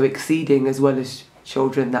also exceeding as well as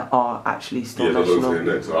children that are actually still national.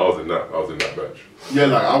 So I was in that batch. Yeah,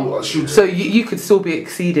 like I should. So you could still be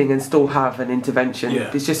exceeding and still have an intervention.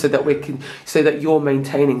 Yeah. It's just so that you're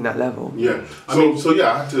maintaining that level. Yeah. So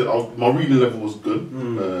I had to. My reading level was good.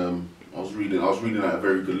 I was reading at a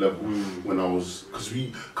very good level when I was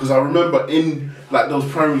because I remember in like those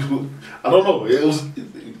primary school. I don't know. It was.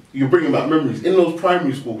 You're bringing back memories. In those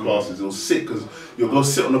primary school classes, it was sick because you'll go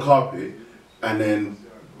sit on the carpet and then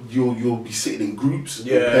you'll be sitting in groups, in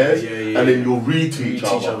pairs, and then you'll read to each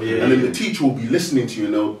other. And then the teacher will be listening to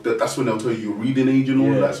you, and that's when they'll tell you your reading age and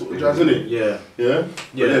all that sort of jazz, isn't it? Yeah. Yeah?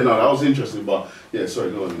 Yeah, no, that was interesting, but yeah,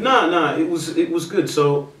 sorry, go on. No, it was good.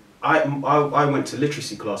 So I went to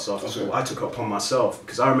literacy class after school. I took it upon myself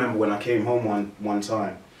because I remember when I came home one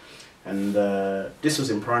time, and this was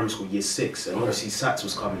in primary school, year 6, and obviously SATs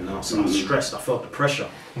was coming now, so I was stressed. I felt the pressure.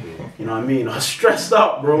 You know what I mean? I was stressed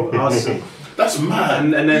out, bro. That's mad.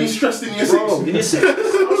 And then you stressed in year 6? Bro, in year 6, I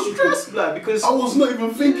was stressed, like, because I was not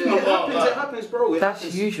even thinking about that. It happens, bro.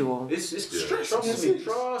 That's usual. It's stress.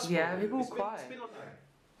 Trust me. Yeah, people cry.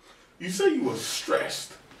 You say you were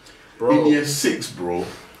stressed, bro, in year 6, bro,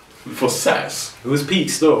 for SATs. It was peak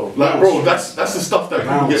still. Like, bro, that's the stuff that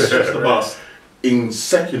people get stressed about in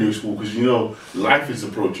secondary school because you know life is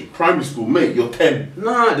approaching. Primary school, mate, you're 10.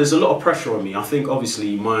 Nah, there's a lot of pressure on me. I think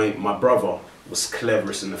obviously my brother was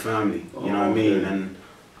cleverest in the family. You know what I mean? And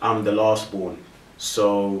I'm the last born.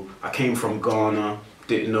 So I came from Ghana,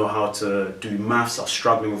 didn't know how to do maths. I was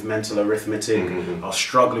struggling with mental arithmetic. I was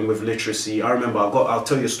struggling with literacy. I remember I'll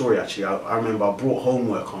tell you a story actually. I remember I brought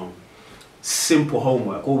homework home. Simple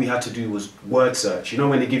homework. All we had to do was word search. You know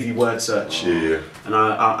when they give you word search? And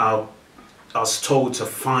I was told to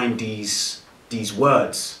find these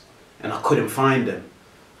words, and I couldn't find them.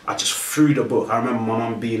 I just threw the book. I remember my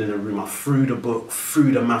mum being in the room. I threw the book,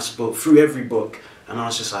 threw the maths book, threw every book, and I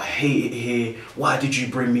was just, I hate it here. Why did you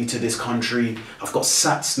bring me to this country? I've got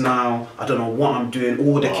SATs now. I don't know what I'm doing.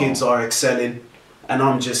 All the kids are excelling, and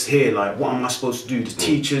I'm just here. Like, what am I supposed to do? The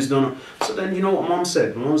teachers don't know. So then, you know what mum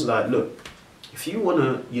said? Mum was like, look, if you want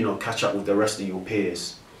to, catch up with the rest of your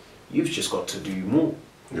peers, you've just got to do more.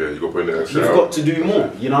 Yeah, you got to put in the extra. You've got to do more.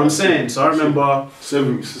 You know what I'm saying? So I remember.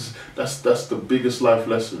 That's the biggest life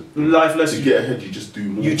lesson. Life lesson. To get ahead, you just do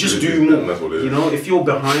more. You just do more. That's what it is. You know, if you're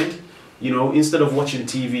behind, instead of watching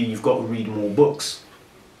TV, you've got to read more books.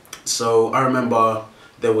 So I remember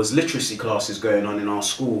there was literacy classes going on in our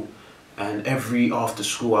school, and every after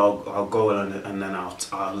school I'll go and then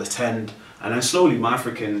I'll attend, and then slowly my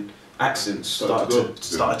African accent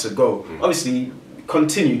started to go. Obviously,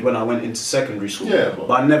 continued when I went into secondary school,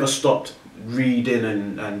 but I never stopped reading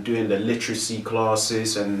and doing the literacy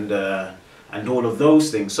classes and all of those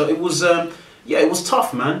things. So it was it was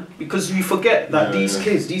tough, man, because you forget that these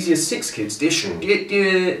kids, these year 6 kids, they're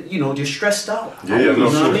stressed out. You know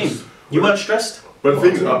what I mean? You weren't stressed? But the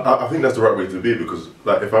thing is, I think that's the right way to be, because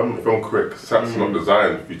like if I'm correct, SAT's not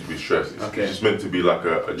designed for you to be stressed. It's just meant to be like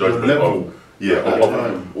a judgment level.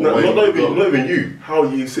 Not even you. How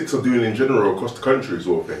year 6 are doing in general across the country,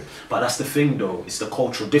 sort of thing. But that's the thing, though. It's the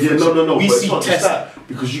cultural difference. No. We but see it's not just that,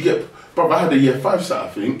 because you get. Bro, I had a year 5 SAT, I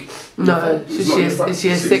think. No, it's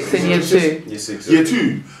year 6 and year 2. Year 6. Year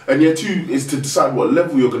 2, and year 2 is to decide what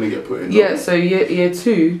level you're going to get put in. Yeah, so year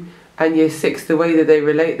 2 and year 6, the way that they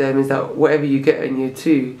relate them is that whatever you get in year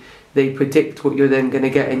 2, they predict what you're then going to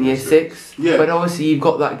get in year 6. Yeah. But obviously you've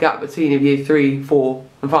got that gap between of year 3, 4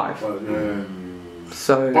 and 5.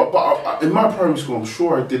 So. But in my primary school, I'm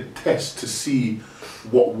sure I did tests to see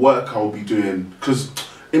what work I'll be doing. Because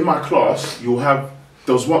in my class, you'll have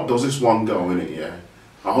there was this one girl in it, yeah.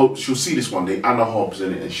 I hope she'll see this one day, Anna Hobbs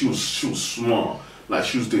in it, and she was smart. Like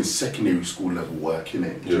she was doing secondary school level work in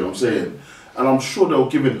it. You know what I'm saying? And I'm sure they were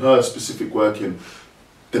giving her specific work in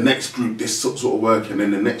the next group, this sort of work, and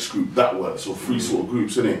then the next group that work. So 3 sort of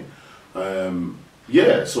groups in it.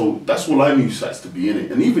 Yeah, so that's all I knew SATs to be in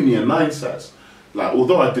it, and even year 9 SATs. Like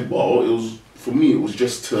although I did well, it was for me it was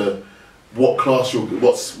just to what class you're going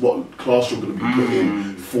to be put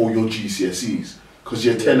in for your GCSEs. Because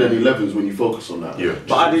year 10 and 11s when you focus on that. Yeah.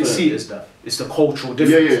 But I didn't see it as that. It's the cultural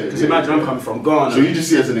difference. Because imagine I'm coming from Ghana. So you just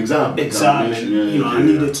see it as an exam. You know, I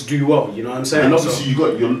needed to do well. You know what I'm saying? And obviously you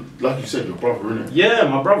got your, like you said, your brother, innit? Yeah,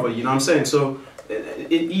 my brother. You know what I'm saying? So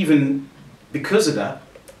even because of that,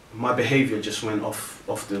 my behaviour just went off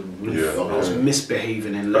the roof. Yeah. I was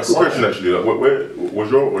misbehaving in That's a lessons. question actually. Like, where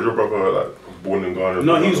was your brother like born in Ghana?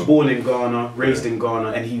 No, he was born in Ghana, raised in Ghana,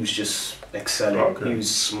 and he was just excelling. Okay. He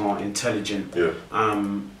was smart, intelligent. Yeah.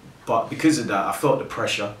 But because of that, I felt the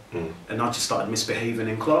pressure, and I just started misbehaving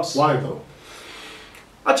in class. Why though?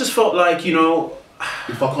 I just felt like, you know,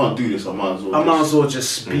 if I can't do this, I might as well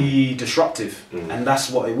just be disruptive, and that's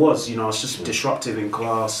what it was. You know, I was just disruptive in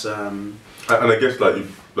class. And I guess like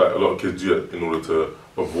a lot of kids do it in order to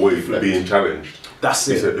avoid being challenged. That's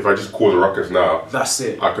it. If I just cause a ruckus now, that's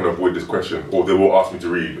it. I can avoid this question, or they will ask me to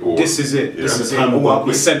read. Or this is it. Yeah. This is it. Or I'll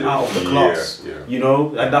be sent out of the class. Yeah. You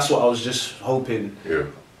know, and that's what I was just hoping. Yeah.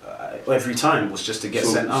 Every time was just to get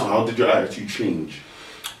sent out. So how did your attitude change?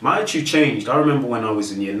 My attitude changed. I remember when I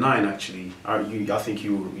was in year 9 actually. I think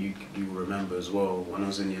you remember as well. When I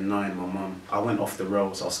was in year 9, my mum, I went off the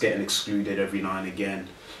rails. I was getting excluded every now and again.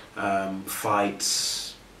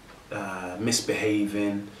 Fights,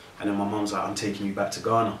 misbehaving, and then my mum's like, I'm taking you back to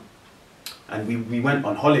Ghana. And we went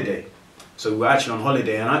on holiday. So we were actually on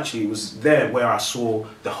holiday, and actually it was there where I saw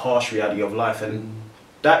the harsh reality of life. And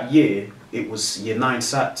that year, it was year 9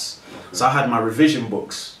 SATs. So I had my revision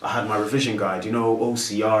books, I had my revision guide, you know,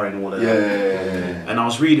 OCR and all of that. Yeah. And I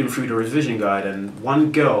was reading through the revision guide, and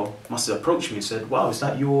one girl must have approached me and said, wow, is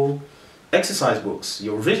that your exercise books,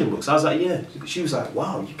 your revision books? I was like, yeah. She was like,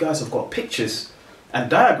 wow, you guys have got pictures and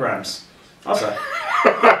diagrams. I was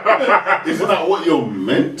like, isn't that what you're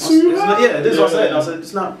meant to? Yeah, this is what I said. I said,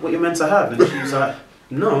 it's not what you're meant to have. And she was like,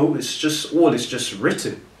 no, it's just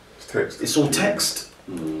written. It's text. It's all text.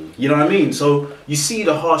 You know what I mean? So you see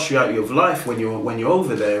the harsh reality of life when you're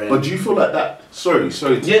over there. And but do you feel like that? Sorry.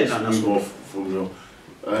 Yeah, no, that's cool. From your.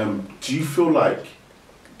 Do you feel like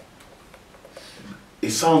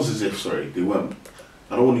it sounds as if they weren't?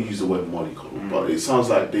 I don't want to use the word mollycoddle, but it sounds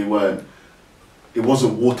like they weren't. It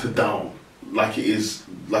wasn't watered down like it is.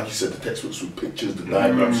 Like you said, the textbooks with pictures, the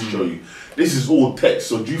diagrams to show you. This is all text.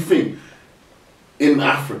 So do you think? In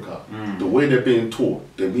Africa, the way they're being taught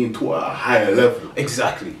at a higher level.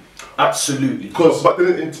 Exactly. Absolutely. But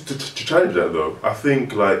then to challenge that though, I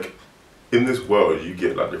think like in this world you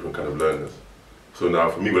get like different kind of learners. So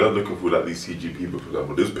now for me, when I'm looking for like these CGP books, for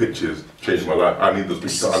example, those pictures changed my life. I need those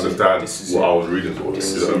pictures to understand what I was reading. Sort of,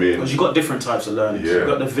 you know what I mean? Because you've got different types of learning. Yeah. You've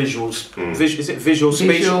got the visuals. Is it visual,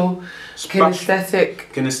 spatial,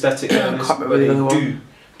 kinesthetic? Kinesthetic learners. Can't remember the other one.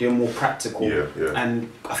 They're more practical, Yeah.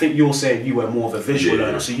 And I think you're saying you were more of a visual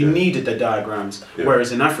learner, so you needed the diagrams. Yeah.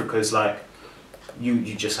 Whereas in Africa, it's like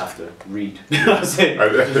you just have to read. That's it.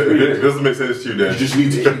 It doesn't make sense to you then. You just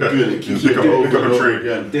need to keep doing it. Keep it over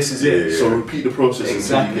again. This is it. Yeah. So repeat the process.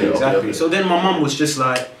 Exactly. So then my mum was just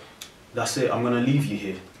like, "That's it. I'm gonna leave you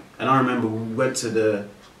here." And I remember we went to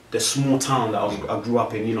the small town that I grew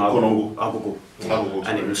up in. You know, Agogo.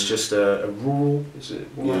 And it was just a rural,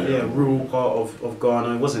 rural part of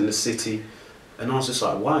Ghana. It wasn't the city. And I was just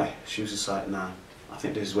like, why? She was just like, nah, I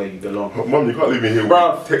think this is where you belong. Mum, you can't leave me here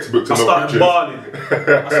with textbooks and I no started pictures.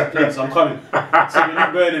 bawling. I said, please, I'm coming. So you're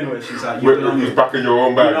not going anywhere. She's like, you belong here. Back in your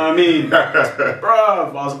own bag. You know what I mean? Bruv,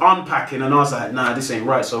 I was unpacking and I was like, nah, this ain't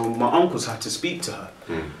right. So my uncles had to speak to her.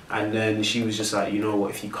 And then she was just like, you know what,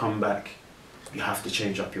 if you come back, you have to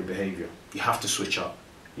change up your behaviour. You have to switch up.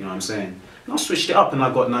 You know what I'm saying? And I switched it up and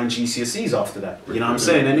I got 9 GCSEs after that. You know what I'm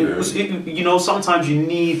saying? And it was, you know, sometimes you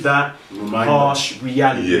need that harsh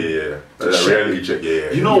reality. Yeah. That reality check,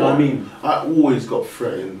 yeah. You know what I mean? I always got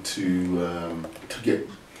threatened to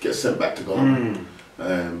get sent back to Ghana.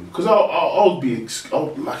 Because I'll be,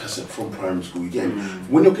 like I said, from primary school again.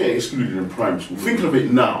 When you're getting excluded in primary school, thinking of it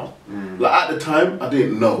now, like at the time, I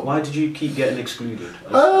didn't know. Why did you keep getting excluded?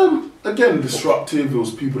 Again, disruptive. It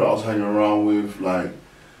was people that I was hanging around with, like,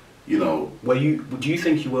 you know. Do you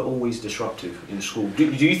think you were always disruptive in school? Do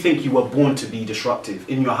you think you were born to be disruptive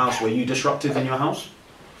in your house? Were you disruptive in your house?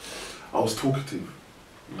 I was talkative.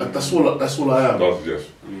 That's all I am. That's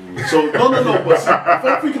yes. So no. But see, if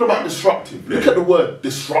I'm thinking about disruptive, look at the word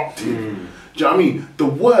disruptive. Do you know what I mean? The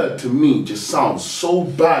word to me just sounds so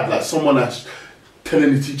bad, like someone that's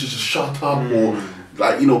telling the teacher to shut up or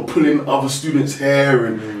like, you know, pulling other students' hair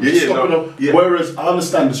and stopping them. Yeah. Whereas I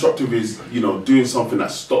understand disruptive is, you know, doing something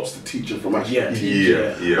that stops the teacher from actually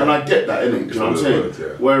teaching. And I get that, innit? Do you know what I'm saying?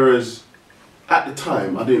 Words, Whereas at the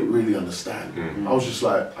time, I didn't really understand. I was just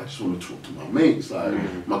like, I just want to talk to my mates. Like,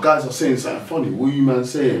 my guys are saying something funny. What are you man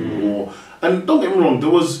saying? And don't get me wrong, there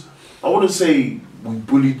was, I wouldn't say we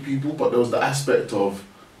bullied people, but there was the aspect of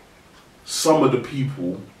some of the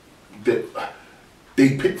people that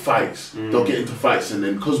they pick fights. They'll get into fights, and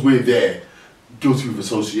then because we're there, guilty with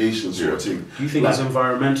association sort of thing. Do you think it's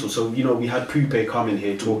environmental? So, you know, we had Pupe coming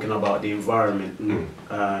here talking about the environment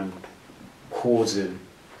causing,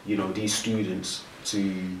 you know, these students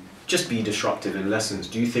to just be disruptive in lessons.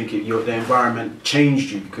 Do you think the environment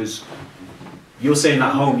changed you? Because you're saying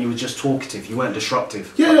at home you were just talkative, you weren't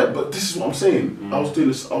disruptive. Yeah, but this is what I'm saying. I was doing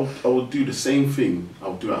this. I would do the same thing I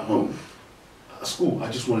would do at home. At school, I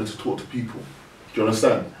just wanted to talk to people. Do you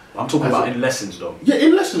understand? I'm talking about in lessons though. Yeah,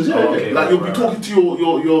 in lessons, yeah. Okay, like you'll be talking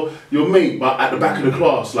to your mate, but at the back of the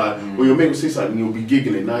class, like, or your mate will say something, and you'll be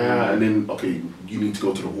giggling, and then okay, you need to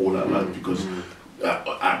go to the hall at lunch because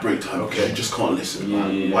at break time, you just can't listen.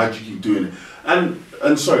 Like, why do you keep doing it?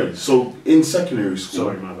 And sorry, so in secondary school,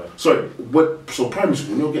 sorry, my bad. Sorry, so primary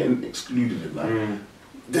school, when you're getting excluded in that,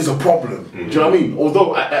 there's a problem. Do you know what I mean?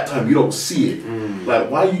 Although at that time you don't see it. Like,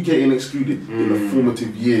 why are you getting excluded in the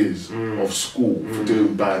formative years of school for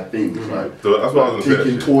doing bad things? Like, so that's what I was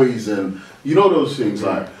taking toys and you know those things.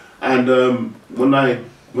 Like, and when I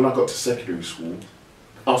got to secondary school,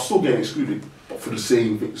 I was still getting excluded, but for the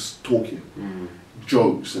same things, talking,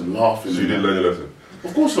 jokes and laughing. So you didn't learn your lesson?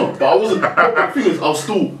 Of course not, but I wasn't. The thing is, I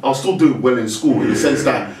was still doing well in school in the sense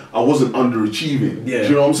that I wasn't underachieving. Do you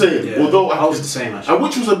know what I'm saying? Yeah. Although I was the same actually,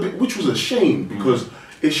 and which was a shame because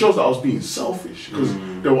it shows that I was being selfish because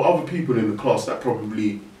there were other people in the class that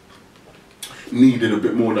probably needed a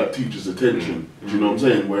bit more of that teacher's attention. Do you know what I'm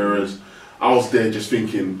saying? Whereas I was there just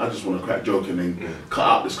thinking, I just want to crack joke and then cut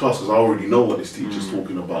out this class because I already know what this teacher's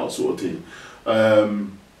talking about, sort of thing.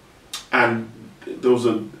 And there was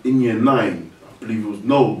in year 9. I believe it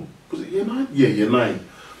was it year 9? Yeah, year 9.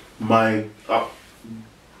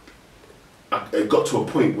 It got to a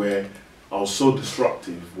point where I was so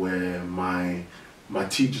disruptive where my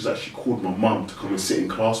teachers actually called my mum to come and sit in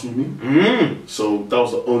class with me. So that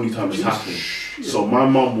was the only time it's happened. So my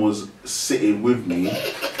mum was sitting with me.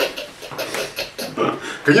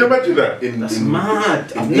 Can you imagine that? That's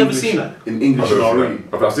mad. I've never seen that. In English and RE.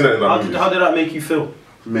 I've seen that in that movie. How did that make you feel?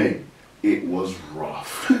 Mate, it was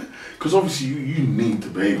rough. Because obviously you need to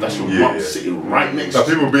behave. That's your mum sitting right next to you.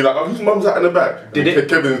 People will be like, oh, whose mum's out in the back? Did it?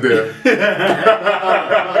 Kevin's there.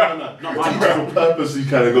 No. The teacher on purpose, you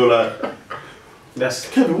kind of go like,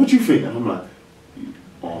 Kevin, what do you think? And I'm like, you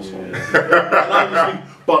arsehole.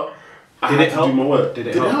 But I had to do my work. Did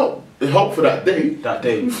it help? It helped for that day. That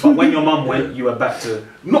day. But when your mum went, you were back to...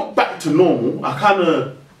 Not back to normal. I kind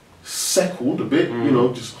of settled a bit, you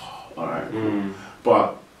know, just, alright.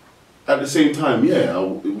 But at the same time, it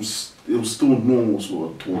was still normal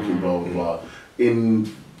sort of talking, blah, blah, blah.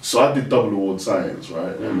 So I did double award science,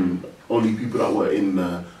 right? And only people that were in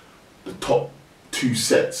the top 2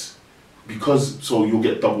 sets, so you'll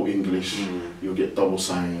get double English, you'll get double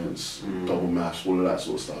science, double maths, all of that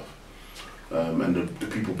sort of stuff. And the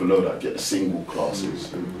people below that get the single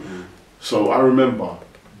classes. So I remember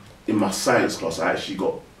in my science class, I actually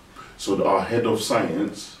got, our head of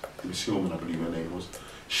science, Miss Hillman, I believe her name was,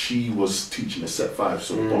 she was teaching a set 5,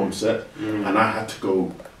 so the bottom set, and I had to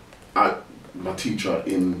go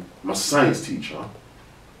my science teacher,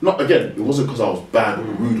 it wasn't because I was bad or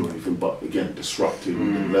rude or anything, but again, disrupting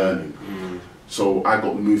and learning. So I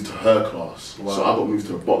got moved to her class, so I got moved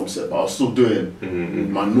to the bottom set, but I was still doing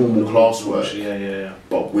my normal classwork,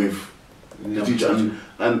 but with the teacher.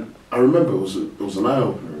 And I remember it was an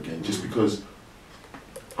eye-opener again, just because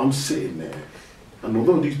I'm sitting there, and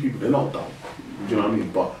although these people, they're not dumb, do you know what I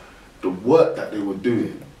mean? But the work that they were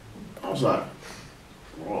doing, I was like,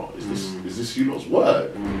 "Bro, is this you lot's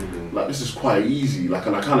work? Like, this is quite easy." Like,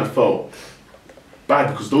 and I kind of felt bad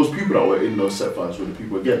because those people that were in those set 5s were the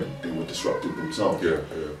people, again, they were disrupting themselves.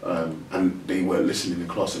 And they weren't listening in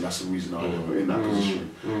class, and that's the reason I never in that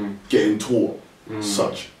position. Getting taught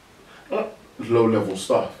such low-level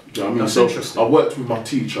stuff. Do you know what I mean? That's so interesting. I worked with my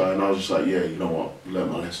teacher, and I was just like, yeah, you know what, learn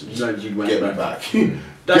my lessons. You went Get back. me back.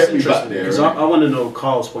 That's Get me back interesting there. because I want to know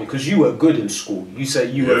Carl's point, because you were good in school. You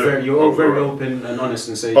said you were very open and honest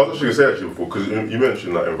and say. I was actually going to say before, because you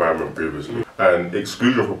mentioned that environment previously, And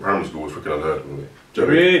exclusion from primary school was freaking unheard of. Do you know what I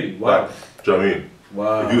mean? Really? Wow. Like, do you know what I mean?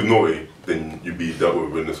 Wow. If you was naughty, then you'd be dealt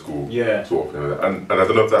with in the school. Yeah. Sort of thing. And I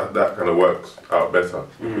don't know if that kind of works out better.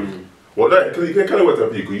 Well, because it kind of worked out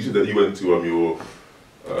for you, because you said that you went to your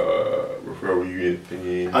referral unit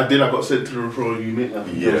thingy. I did. I got sent to the referral unit. I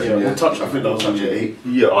think Yeah. I think that was in year 8.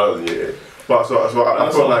 Yeah, I was in year 8. But so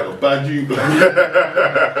I felt like a bad you.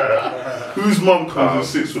 Whose mum comes and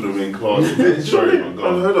sits with them in class? Sorry, my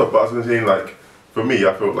God. Unheard of, but I was saying, like, for me,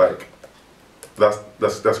 I felt like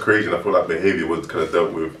that's crazy, and I feel like behaviour was kind of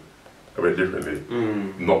dealt with a bit differently,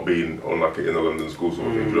 not being on like in a London school sort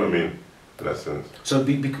of thing. Do you know what I mean? In that sense. So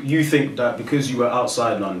you think that because you were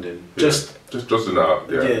outside London, just in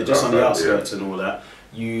that, just on the outskirts and all that,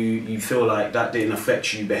 you feel like that didn't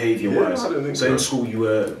affect you behaviour-wise. I didn't think so in school you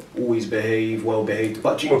were always well behaved.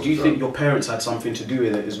 But do you think your parents had something to do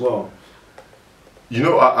with it as well? You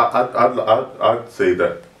know, I'd say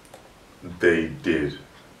that they did.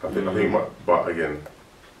 I think but again,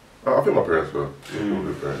 I think my parents were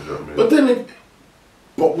good parents. You know what I mean? But then,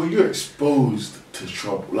 but were you exposed to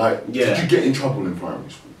trouble? Like, did you get in trouble in primary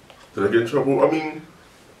school? Did I get in trouble? I mean,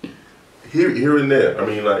 here and there. I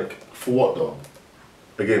mean, like, for what though?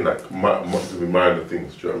 Again, like minor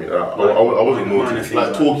things. Do you know what I mean? I wasn't naughty.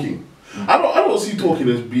 Like talking. I don't see talking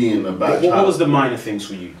as being a bad. What was the minor things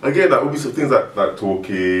for you? Again, like would be some things like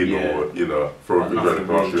talking or throwing things around the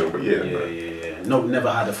classroom. But yeah. No,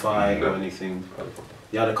 never had a fight or anything.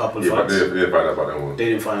 You had a couple of fights. They didn't find out about that one. They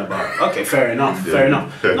didn't find out about. Okay, fair enough. Fair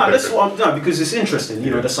enough. No, that's what I'm because it's interesting.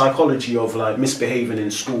 You know, the psychology of like misbehaving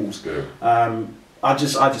in schools. Yeah. I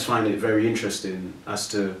just find it very interesting as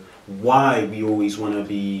to why we always want to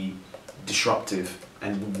be disruptive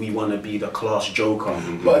and we want to be the class joker.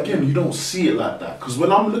 But again, you don't see it like that, because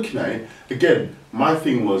when I'm looking at it, again, my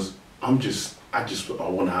thing was I want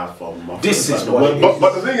to have fun with my friends.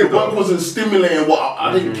 But the thing is, the work wasn't stimulating. What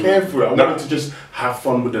I didn't care for it. I wanted to just have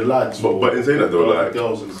fun with the lads. But in saying that though, like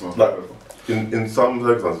girls and stuff. Like in some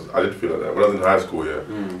circumstances, I did feel like that when I was in high school,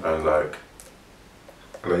 and like.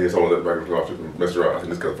 And I hear someone at the back of the class just messing around, I think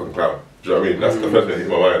this guy's a fucking clown. Do you know what I mean? That's the first thing that hit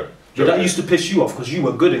my mind. But that used to piss you off because you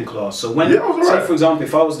were good in class. So when, say for example,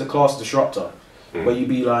 if I was the class disruptor, where you'd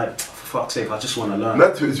be like, for fuck's sake, I just want to learn.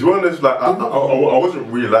 That, to be honest, like, I wasn't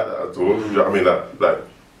really like that at all. Do you know what I mean? Like,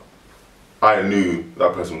 I knew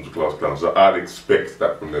that person was a class clown, so I'd expect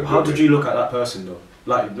that from them. How did you look at that person though?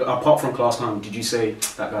 Like, apart from class clown, did you say,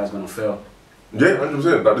 that guy's going to fail? Yeah,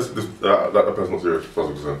 100%. Like that person's not serious, 100%. Do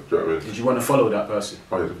you know what I mean? Did you want to follow that person?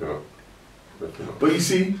 Oh, yeah, definitely not. But you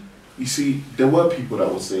see, there were people that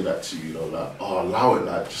would say that to you, like, oh, allow it,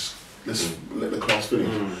 like, just let's let the class finish.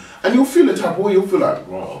 And you'll feel the type of way, you'll feel like,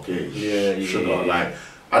 right, okay, sugar, like,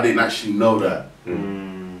 I didn't actually know that.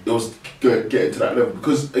 It was getting to that level,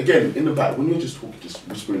 because again, in the back, when you're just talking, just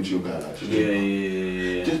whispering to your guy, like,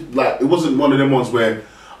 just like, it wasn't one of them ones where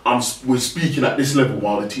we're speaking at this level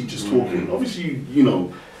while the teacher's talking. Obviously, you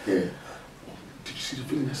know, did you see the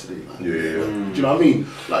film yesterday? Like, Do you know what I mean?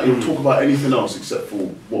 Like, you don't talk about anything else except for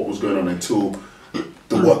what was going on until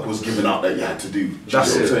the work was given out that you had to do.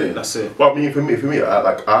 That's it. That's it. Well, I mean, for me,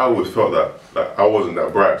 I always felt that like I wasn't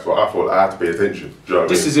that bright, so I thought I had to pay attention. Do you know what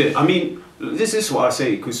this is it. I mean, this is what I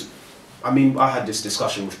say, because I mean, I had this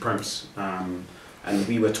discussion with Prince, and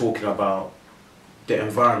we were talking about the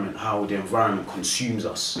environment, how the environment consumes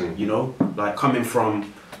us, you know, like coming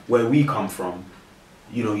from where we come from,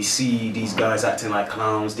 you know, you see these guys acting like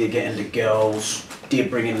clowns, they're getting the girls, they're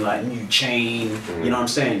bringing like new chain, you know what I'm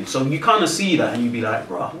saying? So you kind of see that and you be like,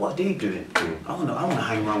 bro, what are they doing? I want to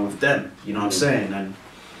hang around with them, you know what I'm saying? And,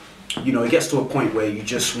 you know, it gets to a point where you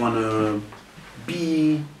just want to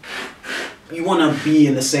be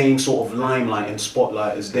in the same sort of limelight and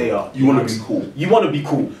spotlight as they are. You want to be cool. You want to be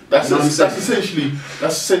cool. That's essentially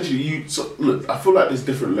you. So look, I feel like there's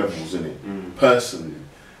different levels in it. Personally,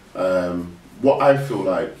 what I feel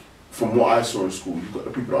like from what I saw in school, you've got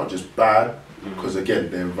the people that are just bad because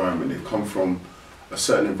again, their environment, they've come from a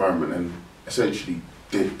certain environment and essentially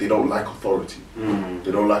they don't like authority.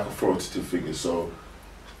 They don't like authoritative figures, so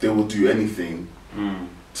they will do anything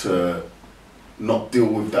to not deal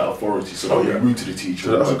with that authority, so they'll be rude to the teacher.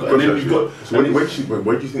 So that's a good question.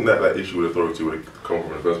 Where do you think that issue with authority would come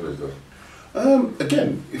from in the first place then?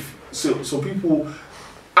 Again, so people,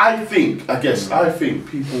 I think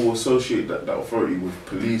people associate that authority with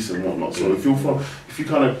police and whatnot. So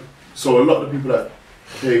so a lot of the people that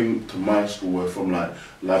came to my school were from like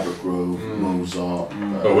Labrador Grove, Mozart.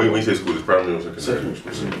 When you say school, it's primary or secondary?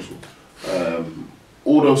 Secondary school.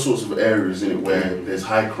 All those sorts of areas in it where there's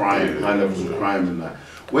high crime, high levels of crime and that.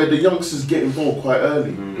 where the youngsters get involved quite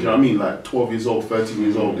early. Do you know what I mean? Like 12 years old, 13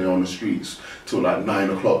 years old, they're on the streets till like 9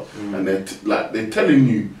 o'clock, and they're telling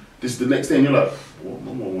you this the next day, and you're like, well,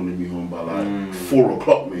 my mum wanted me home by like 4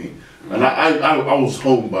 o'clock, mate. And I was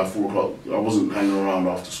home by 4 o'clock. I wasn't hanging around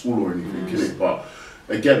after school or anything, innit? But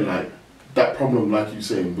again, like that problem, like you're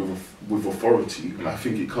saying, with authority, I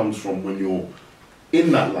think it comes from when you're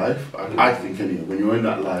in that life. I think anyway, when you're in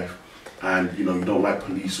that life, and you know you don't like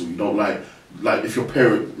police, or you don't like if your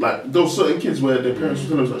parent, like there were certain kids where their parents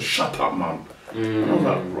were like, "Shut up, mum." And I was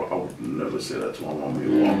like, bro, I would never say that to my mum.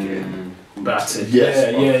 I'm getting battered.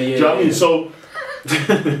 Yes, yeah. Do you know what I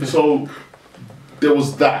mean? So there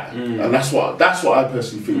was that, and that's what I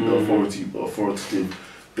personally think the authoritative,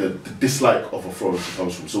 the dislike of authority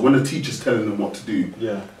comes from. So when the teacher's telling them what to do,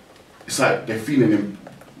 it's like they're feeling him.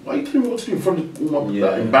 Why are you telling me what to do in front of all my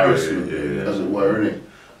that embarrassment, as it were, innit?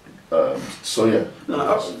 So yeah.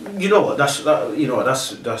 No, you know what?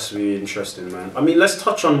 That's really interesting, man. I mean, let's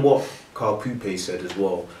touch on what Carl Poupe said as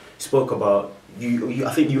well. He spoke about you.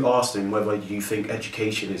 I think you asked him whether you think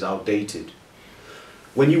education is outdated.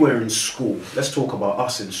 When you were in school, let's talk about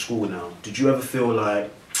us in school now. Did you ever feel like,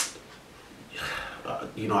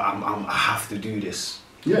 I have to do this?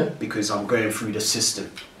 Yeah. Because I'm going through the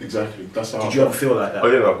system. Exactly. That's how. Did you ever feel like that? Oh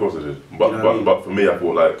yeah, no, of course I did. But for me, I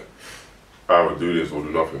thought like I would do this or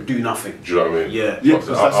do nothing. Do nothing. Do you know what I mean? Yeah.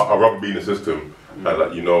 I'd rather be in the system and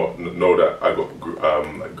like know that I got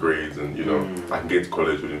like grades and I can get to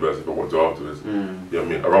college or university if I want to afterwards. You know what I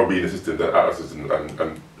mean? I'd rather be in the system than out of the system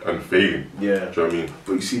and failing. Yeah. Do you know what I mean?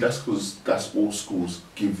 But you see, that's because that's all schools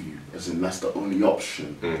give you, as in that's the only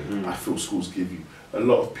option. I feel schools give you. A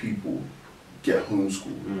lot of people get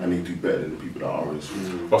homeschooled and they do better than the people that are in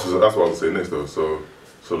school. Also, that's what I was saying next though. So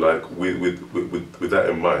like with that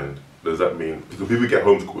in mind, does that mean because people get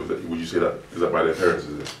homeschooled? Would you say that is that by their parents?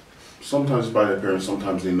 Is it? Sometimes by their parents,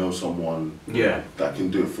 sometimes they know someone that can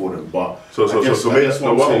do it for them. But so maybe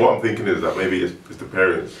what I'm thinking is that maybe it's the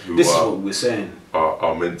parents who this is what we're saying.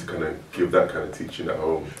 Are meant to kind of give that kind of teaching at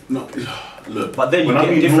home. No, look. But then you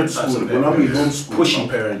get different types of when I mean homeschool, pushy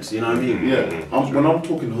parents, you know what I mean? Yeah. When I'm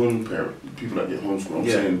talking home parent, people that get homeschooled, I'm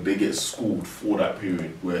saying they get schooled for that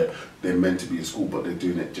period where they're meant to be in school, but they're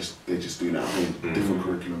doing it they're just doing it at home, different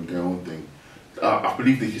curriculum, their own thing. I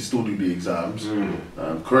believe they can still do the exams.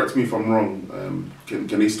 Correct me if I'm wrong. Can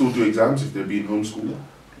they still do exams if they're being homeschooled,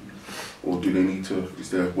 or do they need to? Is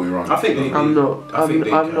there a way around? I think they.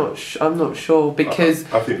 I'm not sure because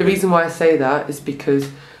the reason why I say that is because,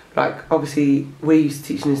 like, obviously we used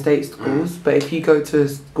to teach in state schools, but if you go to a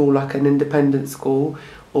school like an independent school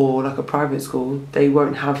or like a private school, they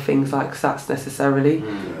won't have things like SATs necessarily.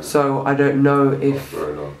 So I don't know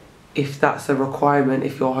if that's a requirement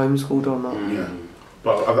if you're homeschooled or not. Yeah.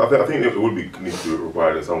 But I think it would need to be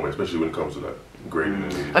required in some way, especially when it comes to like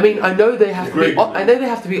grading. I mean, I know they have to be. I know they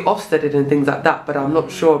have to be Ofsteded and things like that, but I'm not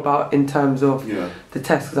sure about in terms of the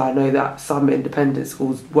tests because I know that some independent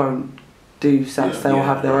schools won't do SATs. They'll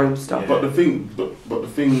have their own stuff. But the thing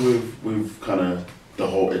with kind of the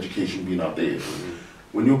whole education being outdated.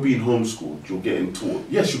 When you're being homeschooled, you're getting taught.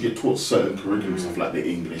 Yes, you get taught certain curriculum stuff like the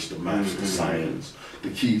English, the maths, the science, the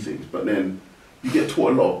key things. But then you get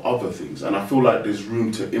taught a lot of other things, and I feel like there's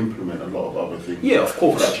room to implement a lot of other things. Yeah, of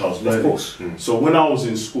course. For that child's learning. Of course. So when I was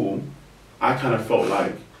in school, I kind of felt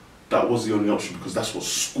like that was the only option because that's what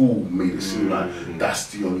school made it seem like. That's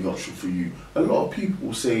the only option for you. A lot of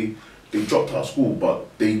people say they dropped out of school,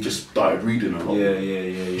 but they just started reading a lot. Yeah.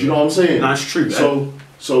 Do you know what I'm saying? That's true.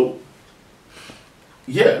 So.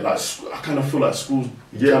 Yeah, like I kind of feel like schools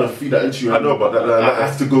kind of feed that into you. I know, but I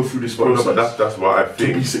have to go through this process. No, but that's why I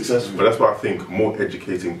think to be successful. But that's why I think more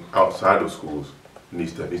educating outside of schools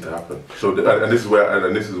needs to happen. So and this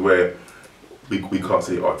is where we can't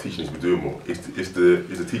say our teaching needs to be doing more. It's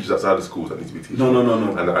the teachers outside of schools that need to be teaching. No.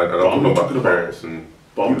 And I'm not talking about parents and.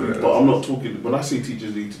 But I'm not talking. When I say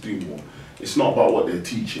teachers need to do more, it's not about what they're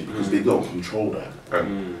teaching because they don't control that.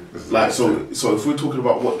 Like so if we're talking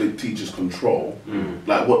about what the teachers control,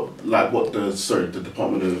 like what the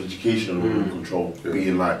Department of Education will control,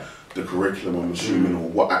 being like the curriculum, I'm assuming, or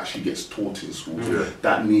what actually gets taught in schools,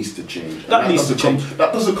 that needs to change. That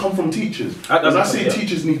doesn't come from teachers. When I say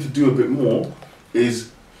teachers need to do a bit more,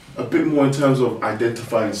 is a bit more in terms of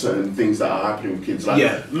identifying certain things that are happening with kids.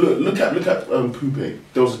 Like look at Poupe.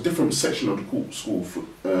 There was a different section of the school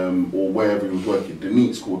or wherever he was working, the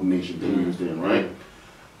needs coordination thing he was doing, right?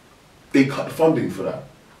 They cut the funding for that,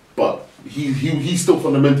 but he's still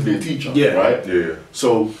fundamentally a teacher, right? Yeah.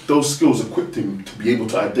 So those skills equipped him to be able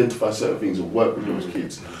to identify certain things and work with those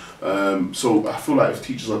kids. So I feel like if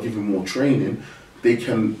teachers are given more training, they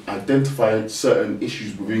can identify certain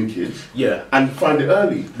issues within kids. Yeah. And find it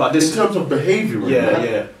early. But in terms of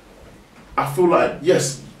behaviour, I feel like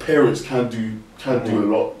yes, parents can do a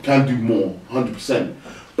lot, can do more, 100%.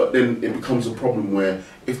 But then it becomes a problem where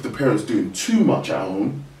if the parent's doing too much at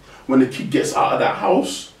home, when the kid gets out of that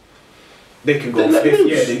house, they can go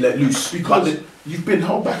they let loose because you've been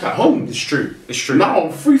held back at home. It's true. It's true. Now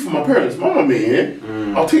I'm free from my parents. My mum ain't here.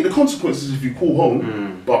 I'll take the consequences if you call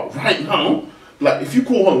home. But right now, like if you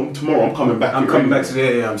call home tomorrow, I'm coming back. I'm coming back to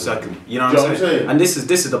there. Yeah, exactly. You know what I'm saying? And this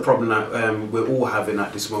is the problem that we're all having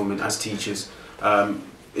at this moment as teachers.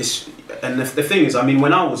 The thing is, I mean,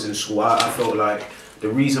 when I was in school, I felt like the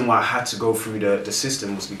reason why I had to go through the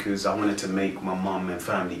system was because I wanted to make my mum and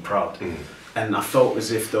family proud. And I felt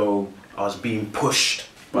as if though I was being pushed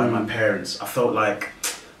by my parents. I felt like,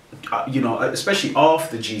 you know, especially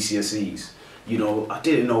after GCSEs, you know, I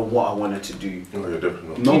didn't know what I wanted to do. No, you're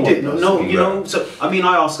definitely not. You didn't know, you know. So I mean,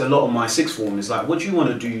 I asked a lot of my sixth formers, like, what do you want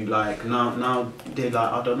to do? Like now they're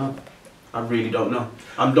like, I don't know. I really don't know.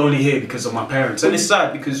 I'm only here because of my parents, and it's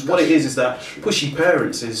sad because what it is that pushy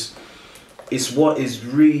parents is what is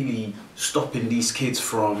really stopping these kids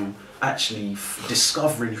from actually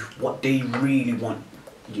discovering what they really want,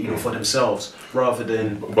 you know, for themselves, rather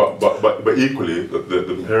than. But equally,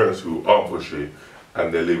 the parents who aren't pushy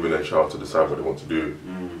and they're leaving their child to decide what they want to do,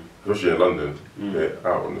 especially in London, they're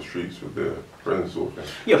out on the streets with their friends sort of thing.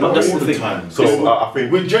 Yeah, but that's the thing. So I think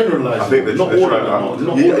we're generalising. I think they're not all of them.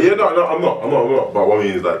 No, I'm not. But what I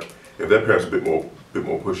mean is, like, if their parents are a bit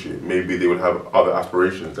more pushy, maybe they would have other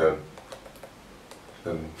aspirations than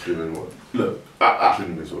doing what. Look,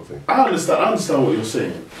 shouldn't be sort of thing. I understand what you're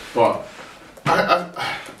saying, but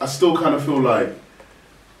I still kind of feel like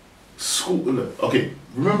school. Look, okay,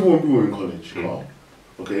 remember when we were in college?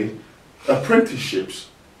 Okay, apprenticeships.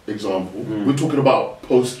 Example, we're talking about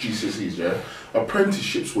post GCSEs, yeah.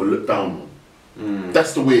 Apprenticeships were looked down on.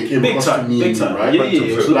 That's the way it came across to me, right?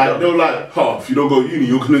 Like they were like, if you don't go to uni,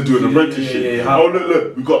 you're gonna do an apprenticeship. Oh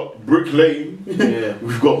look, we've got bricklaying,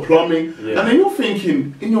 we've got plumbing, and then you're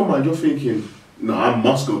thinking, in your mind, you're thinking, no, I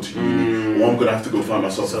must go to uni, or I'm gonna have to go find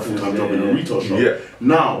myself a full-time job in a retail shop. Yeah.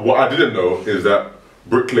 Now, what I didn't know is that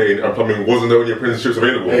bricklaying and plumbing wasn't the only apprenticeships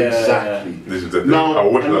available. Exactly. This is the thing. Now, I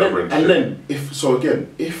wish that apprenticeship. And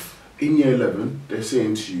then, if in year 11 they're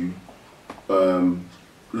saying to you,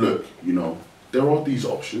 look, you know, there are these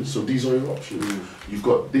options, so these are your options. You've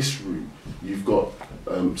got this route. You've got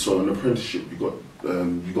so an apprenticeship. You've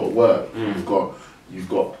got work. You've got. You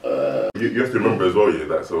have to remember as well,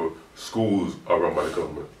 that so schools are run by the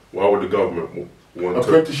government. Why would the government want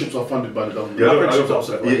apprenticeships are funded by the government?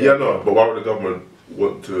 But why would the government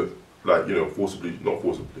want to, like, you know, not forcibly,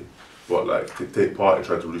 but like to take part in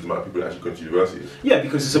trying to reduce the amount of people that actually go to universities? Yeah,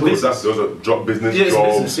 because it's a business. Those are business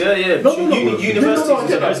jobs. Business. Universities. I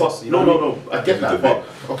get that. No, I get that. But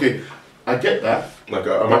okay, I get that. Like,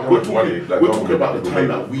 we're talking about the time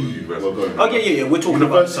that we were going. Oh yeah. We're talking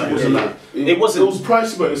about the time. It was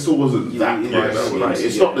pricey, but it still wasn't that pricey.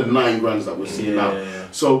 It's not the £9 that we're seeing now.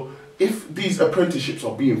 So if these apprenticeships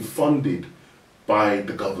are being funded by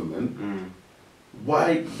the government,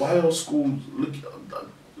 why are schools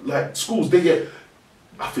like schools? They get.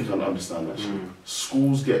 I think I understand that.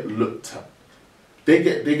 Schools get looked at. They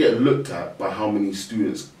get looked at by how many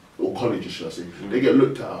students, or colleges should I say? They get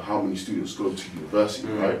looked at how many students go to university,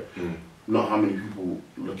 right? Not how many people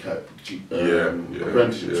look at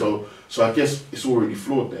apprenticeship. So I guess it's already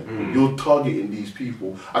flawed then. You're targeting these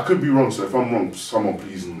people. I could be wrong, so if I'm wrong, someone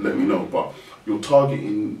please let me know. But you're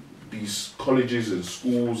targeting these colleges and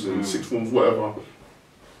schools and sixth forms, whatever,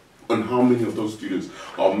 and how many of those students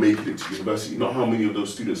are making it to university, not how many of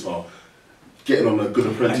those students are getting on a good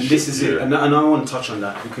apprenticeship. And this is it, and I want to touch on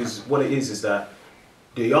that, because what it is that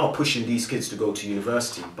they are pushing these kids to go to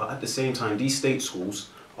university, but at the same time, these state schools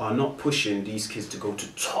are not pushing these kids to go to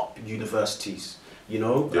top universities, you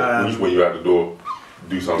know? When you're at the door,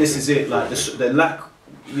 do something. This is it, like the lack,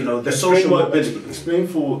 you know, the social mobility. Explain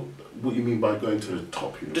for what you mean by going to the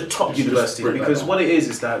top university. The top university, because what it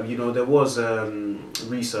is that, you know, there was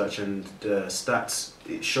research and stats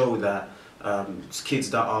show that kids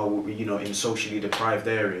that are, you know, in socially deprived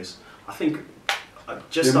areas, I think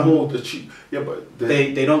just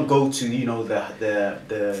they don't go to, you know,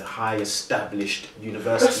 the high established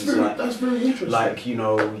universities. That's very interesting. Like, you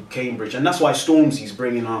know, Cambridge, and that's why Stormzy's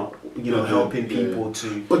bringing out, you know, helping people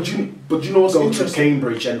to. But you know what's go interesting? to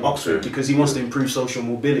Cambridge and Oxford, because he wants to improve social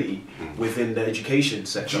mobility within the education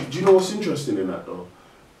sector. Do you know what's interesting in that though?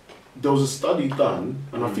 There was a study done,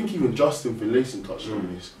 and I think even Justin Finlayson touched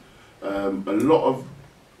on this. A lot of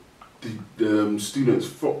the students,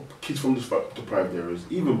 kids from the deprived areas,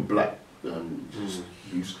 even black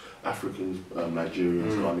youths, Africans,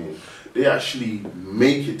 Nigerians, Ghanaians, they actually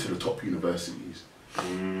make it to the top universities.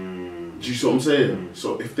 Do you see what I'm saying?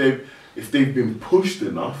 So if they've been pushed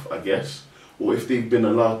enough, I guess, or if they've been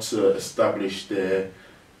allowed to establish their,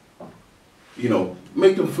 you know,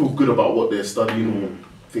 make them feel good about what they're studying or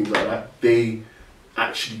things like that, they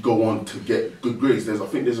actually go on to get good grades. I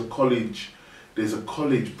think there's a college,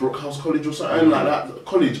 Brookhouse College or something like that.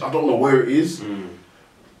 College, I don't know where it is,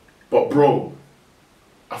 but bro,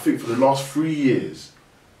 I think for the last 3 years,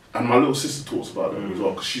 and my little sister talks about them as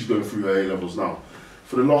well because she's going through her A-levels now.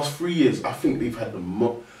 For the last 3 years, I think they've had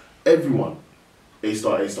everyone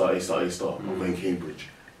A-star, A-star, A-star, A-star. I'm going Cambridge.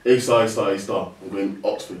 A-star, A-star, A-star. I'm going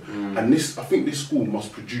Oxford. And I think this school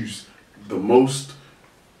must produce the most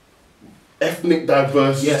ethnic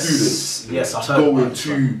diverse students going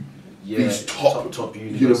to these top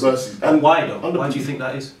universities. And why though? Why do you think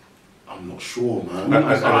that is? I'm not sure, man.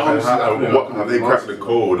 Have they cracked the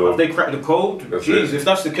code? Have they cracked the code? Jeez, if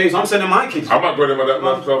that's the case, I'm sending my kids. I'm not going in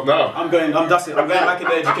myself now. I'm going back in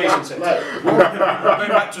the education sector. I'm going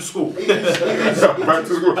back to school. Back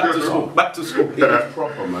to school. It is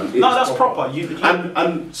proper, man. No, that's proper.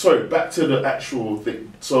 And sorry, back to the actual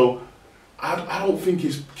thing. So, I don't think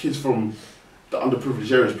it's kids from the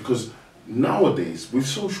underprivileged areas, because nowadays with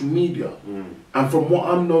social media, and from what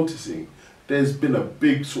I'm noticing, there's been a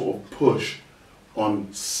big sort of push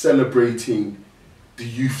on celebrating the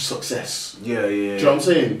youth success. Yeah. Do you know what I'm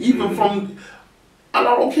saying? Even from, and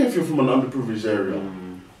I don't care if you're from an underprivileged area,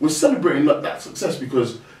 we're celebrating that success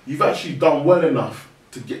because you've actually done well enough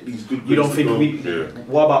to get these good grades. You don't think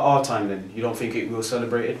what about our time then? You don't think we were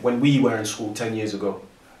celebrated when we were in school 10 years ago?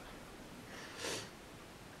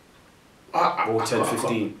 Or 10,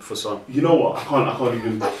 15 for some. You know what? I can't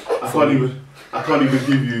even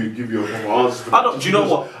give you a proper answer. Do you know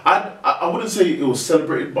what? I wouldn't say it was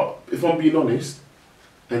celebrated, but if I'm being honest,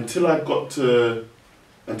 until I got to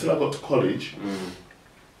college,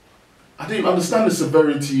 I didn't understand the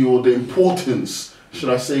severity or the importance, should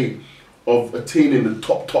I say, of attaining the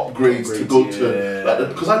top grades to go to,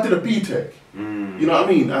 because I did a BTEC. You know what I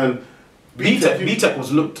mean? And BTEC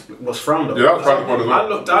was frowned upon. Yeah, that was frowned upon as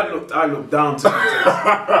well. I looked down to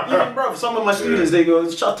BTEC. Even bro, some of my students they go,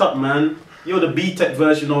 "Shut up, man. You're the BTEC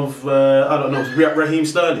version of I don't know, Raheem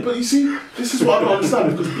Sterling." But you see, this is what I don't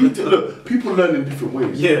understand, because BTEC, look, people learn in different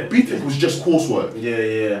ways. Yeah. BTEC was just coursework.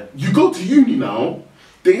 Yeah. You go to uni now,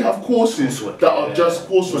 they have courses that are just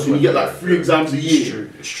coursework, and you get like 3 exams a year.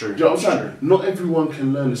 It's true. Do you know what I'm saying? Not everyone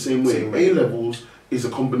can learn the same way. A-levels is a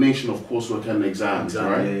combination of coursework and exams,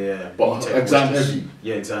 right? Yeah. But exam heavy.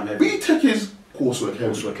 Yeah, exam heavy. BTEC is coursework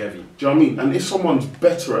heavy. Coursework heavy. Do you know what I mean? And if someone's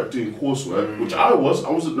better at doing coursework, which I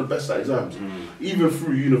wasn't the best at exams. Even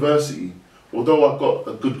through university, although I got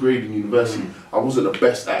a good grade in university, I wasn't the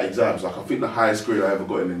best at exams. Like, I think the highest grade I ever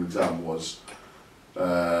got in an exam was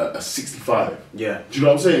a 65. Yeah. Do you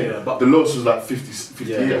know what I'm saying? Yeah, but the lowest was like 58,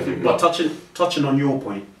 yeah. I think. But touching on your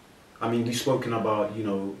point, I mean, you've spoken about, you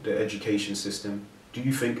know, the education system. Do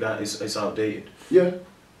you think that is outdated? Yeah.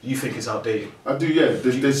 You think it's outdated? I do, yeah.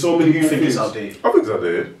 There's so many. Do you think it's outdated? I think it's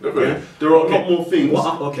outdated. Yeah. There are a lot more things.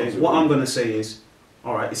 What I'm gonna say is,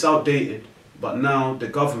 all right, it's outdated, but now the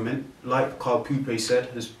government, like Carl Poupe said,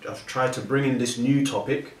 has tried to bring in this new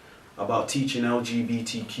topic about teaching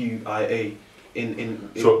LGBTQIA within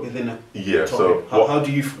a topic. So what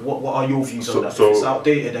are your views on that? If it's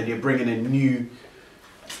outdated and you're bringing in new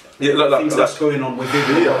things that's going on within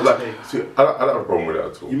the today. See, I don't have a problem with that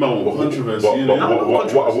at all. You might want controversy. What I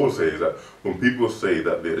will say is that when people say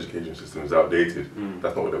that the education system is outdated,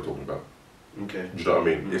 that's not what they're talking about. Okay. Do you know what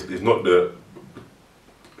I mean?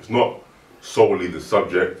 It's not solely the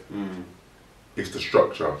subject. It's the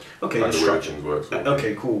structure. Okay, and the way structure. things work.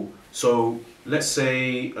 Okay, cool. So let's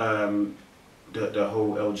say the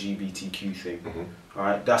whole LGBTQ thing. All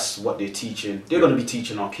right, that's what they're teaching. They're going to be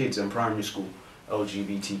teaching our kids in primary school.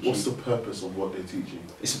 LGBTQ. What's the purpose of what they're teaching?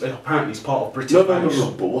 Apparently it's part of British values.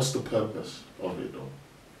 No, but what's the purpose of it though?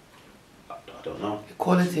 I don't know.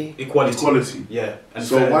 Equality. Yeah. And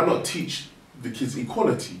so why not teach the kids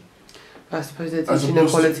equality? I suppose they're teaching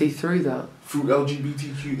equality through that. Through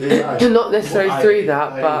LGBTQAI. Not necessarily through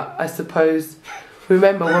that, but I suppose.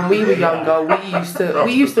 Remember when we were younger,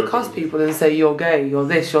 we used to cuss people and say you're gay, you're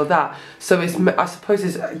this, you're that. So I suppose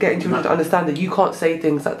it's getting children to understand that you can't say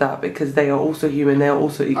things like that because they are also human, they are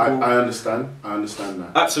also equal. I understand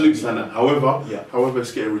that. Absolutely. I understand that. However,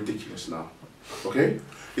 it's getting ridiculous now. Okay,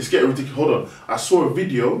 it's getting ridiculous. Hold on, I saw a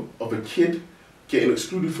video of a kid getting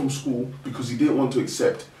excluded from school because he didn't want to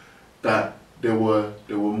accept that there were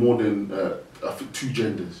more than I think 2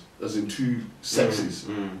 genders, as in 2 sexes.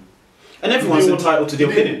 And everyone's entitled to their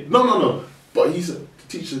opinion. No. But he said, the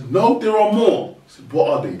teacher said, no, there are more. I said, what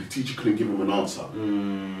are they? The teacher couldn't give him an answer. Do you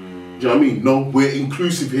know what I mean? No, we're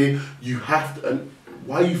inclusive here. You have to, and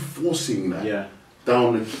why are you forcing that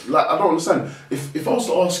down? Like, I don't understand. If I was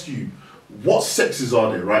to ask you, what sexes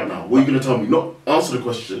are there right now? What are you going to tell me? Not answer the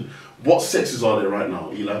question. What sexes are there right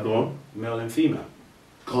now? Eli, go on. Male and female.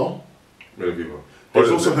 Carl? Male and female. There's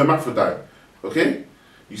also hermaphrodite. Okay?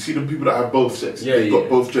 You see the people that have both sexes. They've got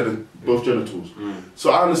both genitals.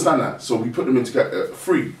 So I understand that. So we put them in together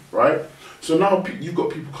free, right? So now you've got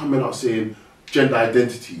people coming out saying gender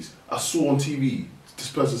identities. I saw on TV this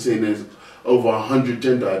person saying there's over 100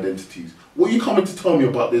 gender identities. What are you coming to tell me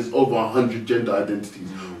about there's over 100 gender identities?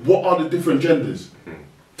 What are the different genders?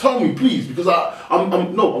 Tell me, please, because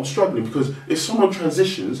I'm struggling, because if someone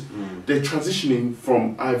transitions, they're transitioning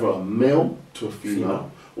from either a male to a female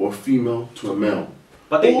or a female to a male.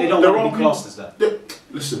 But they don't want to be classed as that.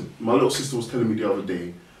 Listen, my little sister was telling me the other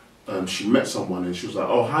day, she met someone and she was like,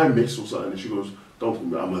 oh, hi, miss, or something, and she goes, don't call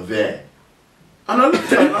me, I'm a there. And I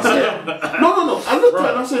looked at her and I said, no, I looked at her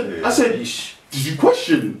and I said, did you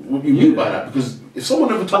question what you mean by that? Because if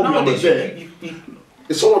someone ever told me I'm a there,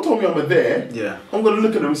 if someone told me I'm a there, I'm going to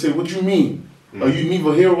look at them and say, what do you mean? Are you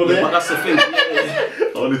neither here or there? But that's the thing.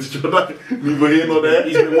 Neither here nor there.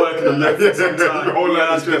 He's been working on that for some time.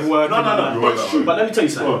 No. But let me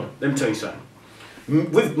tell you something.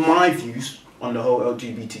 With my views on the whole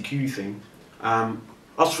LGBTQ thing, I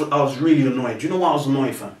was really annoyed. Do you know what I was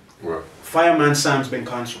annoyed for? What? Fireman Sam's been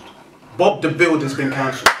cancelled. Bob the Builder's been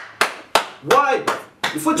cancelled. Why?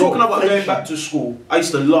 If we're talking about going back to school, I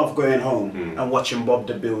used to love going home and watching Bob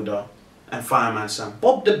the Builder and Fireman Sam.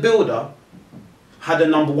 Bob the Builder had a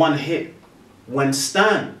 #1 hit when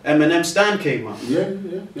Eminem Stan came out. Yeah.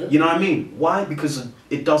 You know what I mean? Why? Because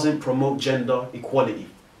it doesn't promote gender equality.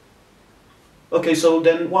 Okay, so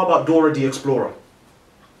then what about Dora the Explorer?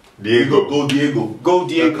 Diego. Go Diego.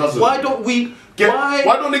 Why don't we why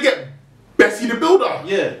don't they get Bessie the Builder?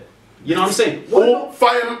 Yeah. You know what I'm saying? Or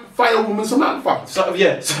Firewoman Samantha. So, you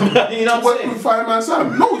know what I'm saying? With Fireman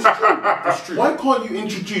Sam. No, it's true. It's true. Why can't you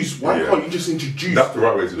introduce? Why can't you just introduce? That's the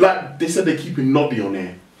right way to do it. Like they said, they're keeping Noddy on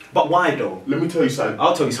there. But why though? Let me tell you something.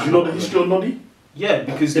 I'll tell you something. Do you know the history of Noddy? Yeah,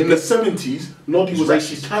 because in the 70s, Noddy was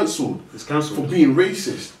actually cancelled. It's cancelled for being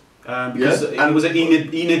racist. Because it was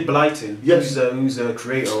Enid Blyton, who's a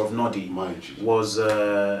creator of Noddy, was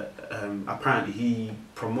apparently he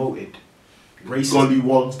promoted racism,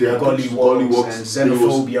 gollywogs and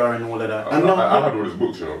xenophobia and all of that. And I had all his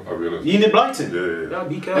books, you know, I'll be honest. Enid Blyton? Yeah.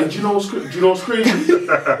 Be careful. And do you know what's crazy? Do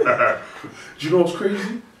you know what's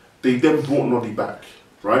crazy? They then brought Noddy back,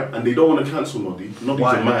 right? And they don't want to cancel Noddy. Noddy's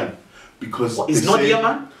a man. Because is Noddy a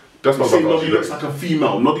man? That's what I'm saying. Noddy looks like a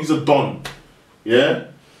female. Noddy's a don. Yeah?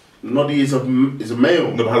 Noddy is a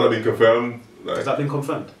male. No, but has that been confirmed? Like, has that been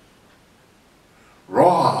confirmed?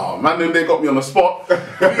 Raw, man, then they got me on the spot.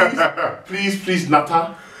 Please,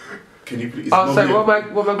 Nata. Can you please? Oh, sorry, what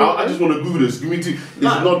am I I just want to Google this. Give me two. Is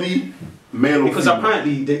Noddy male or because female?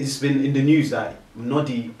 apparently it's been in the news that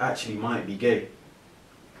Noddy actually might be gay.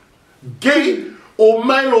 Gay or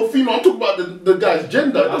male or female? I'm talking about the guy's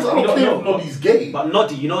gender. I don't care if Noddy's gay. But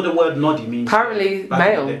Noddy, you know the word Noddy means. Apparently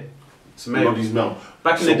male. It's male. Noddy's male.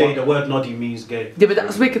 Back in the day, the word Noddy means gay. Yeah, but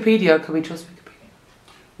that's Wikipedia. Can we trust Wikipedia?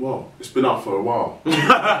 Well, it's been out for a while.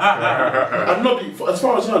 And Noddy, as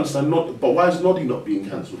far as I understand, but why is Noddy not being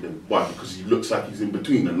cancelled then? Why? Because he looks like he's in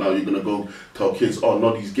between, and now you're going to go tell kids, oh,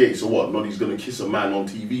 Noddy's gay, so what? Noddy's going to kiss a man on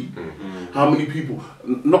TV? How many people?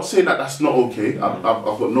 Not saying that that's not okay. I've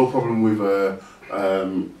got no problem with,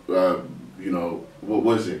 you know, what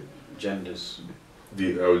was it? Genders.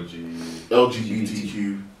 The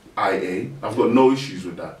LGBTQIA. I've got no issues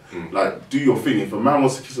with that. Like, do your thing. If a man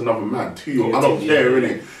wants to kiss another man, I don't care,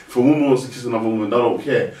 innit? If a woman wants to kiss another woman, I don't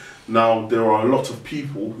care. Now, there are a lot of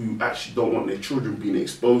people who actually don't want their children being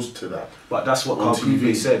exposed to that. But that's what Carl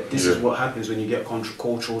Coupe said. This is what happens when you get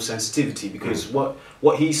cultural sensitivity. Because what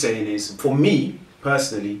he's saying is, for me,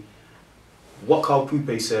 personally, what Carl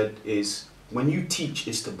Coupe said is, when you teach,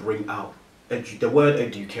 is to bring out. The word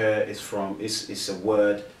educare is a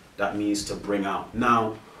word that means to bring out.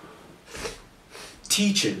 Now,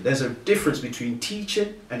 teaching, there's a difference between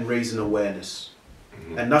teaching and raising awareness.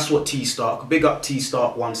 And that's what T Stark, big up T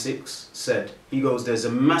Stark 16 said. He goes, there's a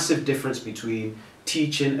massive difference between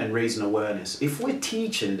teaching and raising awareness. If we're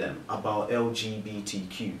teaching them about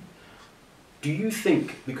LGBTQ, do you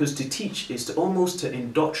think, because to teach is to almost to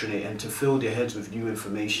indoctrinate and to fill their heads with new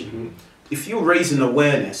information. If you're raising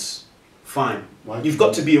awareness, fine. You've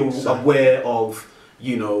got to be aware of,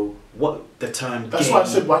 you know, what the term. That's why I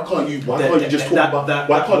said, why can't you just talk about that?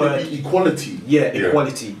 Why can't it be equality? Yeah,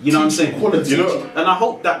 equality. You know what I'm saying? Equality. You know, and I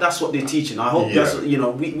hope that's what they're teaching. I hope that's, you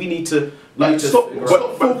know, we need to. Like, stop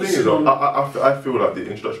but the thing is, on. I feel like the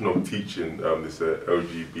introduction of teaching this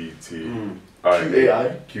LGBT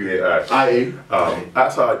QAI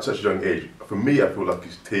at such a young age, for me, I feel like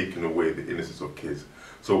it's taking away the innocence of kids.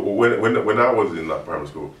 So when I was in like primary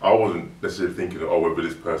school, I wasn't necessarily thinking, oh, whether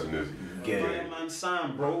this person is gay. Man,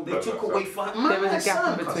 Sam, bro, they took away five. There was a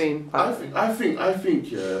gap in between. I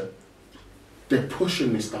think, yeah, they're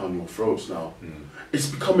pushing this down your throats now. It's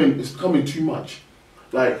becoming too much.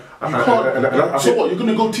 Like, you can't. So what? You're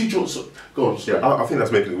gonna go teach your. Go on. Yeah, I think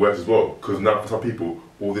that's making it worse as well. Because now for some people,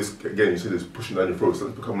 all this again, you said it's pushing down your throat. So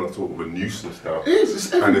it's becoming like sort of a nuisance now. It is.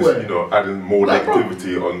 It's everywhere. And it's, you know, adding more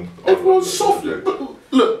negativity on. Everyone's soft. Look.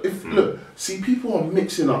 See, people are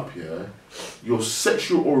mixing up here your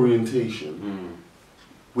sexual orientation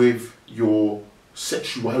with your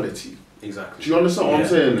sexuality. Exactly. Do you understand what I'm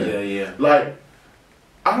saying there? Yeah. Like,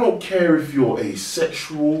 I don't care if you're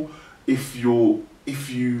asexual, if you, I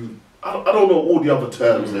don't know all the other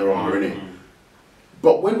terms there are in it.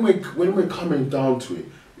 But when we're coming down to it,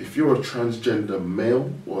 if you're a transgender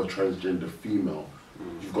male or a transgender female,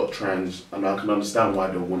 you've got trans, and I can understand why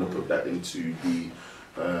they want to put that into the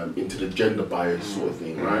gender bias sort of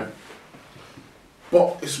thing, right?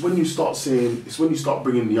 But it's when you start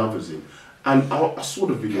bringing the others in. And I saw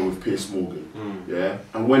the video with Piers Morgan, yeah,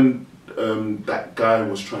 and when that guy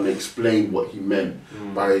was trying to explain what he meant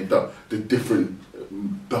by the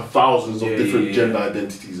thousands of different gender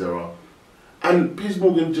identities there are, and Piers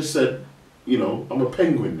Morgan just said, you know, I'm a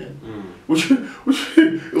penguin then, which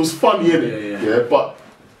it was funny, innit? Yeah, but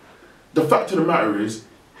the fact of the matter is,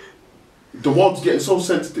 the world's getting so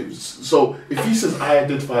sensitive. So if he says I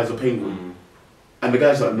identify as a penguin, and the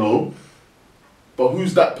guy's like no. But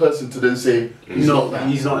who's that person to then say he's not that?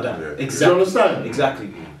 He's not that. Yeah. Exactly. Do you understand?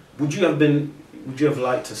 Exactly. Would you have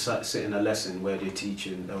liked to sit in a lesson where they're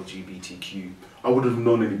teaching LGBTQ? I would have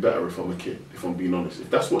known any better if I'm a kid, if I'm being honest.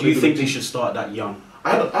 If that's what. Do you think they should start that young?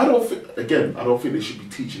 I don't think. Again, I don't think they should be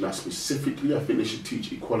teaching that specifically. I think they should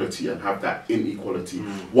teach equality and have that inequality.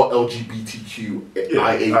 What LGBTQ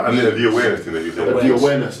and then the awareness thing that you said. The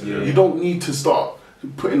awareness. Yeah. You don't need to start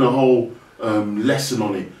putting a whole lesson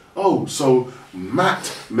on it. Oh, so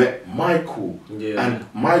Matt met Michael, and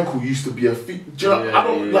Michael used to be a I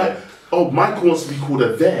don't like. Oh, Michael wants to be called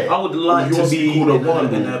a there. I would like to be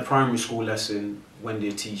called in a primary school lesson when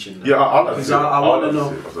they're teaching that. Yeah, I like because I want to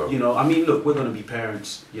know. You know, I mean, look, we're gonna be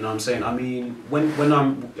parents. You know what I'm saying? I mean, when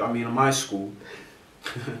in my school,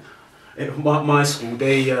 my school,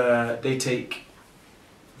 they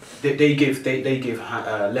give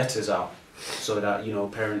letters out so that, you know,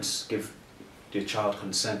 parents give their child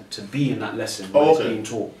consent to be in that lesson when it's being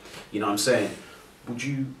taught. You know what I'm saying? Would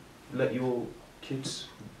you let your kids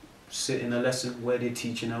sit in a lesson where they're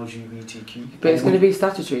teaching LGBTQ? But it's going to be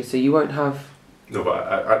statutory, so you won't have. No, but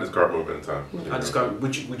at this current moment in time. At this current,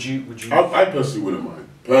 would you? I personally wouldn't mind.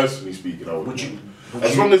 Personally speaking, I wouldn't.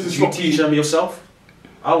 As long as it's not teach them yourself.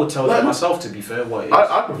 I would tell them myself, to be fair, what it is.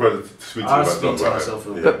 I prefer to speak to myself.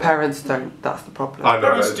 But parents don't. That's the problem. I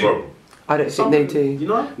know that's the problem. I don't think they do. You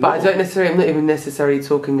know? But I don't necessarily. I'm not even necessarily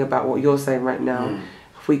talking about what you're saying right now.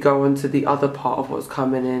 If we go on to the other part of what's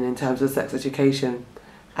coming in terms of sex education,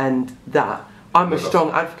 and that, I'm a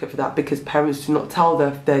strong advocate for that, because parents do not tell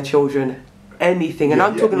their children anything, and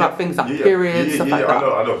I'm talking about things like periods, stuff like that.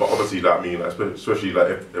 I know, but obviously, like, I mean, like, especially like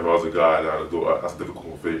if I was a guy and I had a daughter, that's a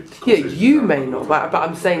difficult thing. Yeah, you may not, but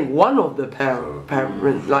I'm saying one of the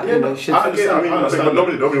parents, like, you know, should. But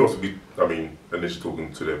nobody wants to be. I mean, initially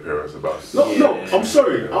talking to their parents about. No, I'm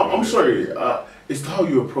sorry. I'm sorry. It's how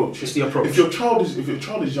you approach it. It's the approach. If your child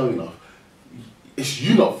is young enough, it's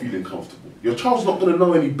you not feeling comfortable. Your child's not going to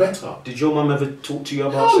know any better. Did your mum ever talk to you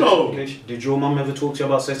about sex education? Did your mum ever talk to you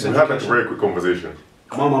about sex education? We had like a very quick conversation.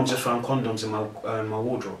 My mum just found condoms in my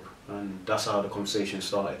wardrobe, and that's how the conversation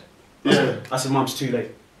started. Yeah. I said, Mum's too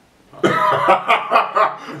late. I'm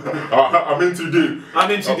in too deep.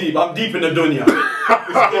 I'm deep in the dunya.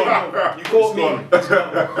 You caught me.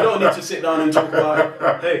 You don't need to sit down and talk about it.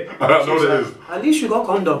 Hey, I don't know what it is. At least you got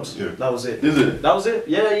condoms. Yeah. That was it. Is it? That was it.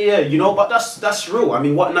 Yeah. You know, but that's real. I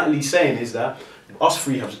mean, what Natalie's saying is that us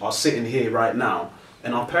three are sitting here right now,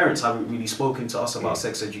 and our parents haven't really spoken to us about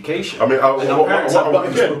sex education. I mean, our parents haven't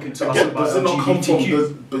really spoken to us about does it not come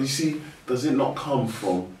LGBTQ. but you see, does it not come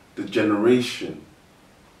from the generation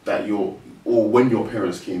that or when your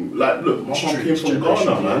parents came? Like, look, my mum came from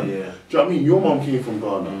Ghana, man. Yeah. Do you know what I mean? Your mum came from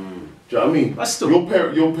Ghana. Do you know what I mean? But still,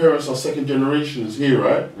 your parents are second generations here,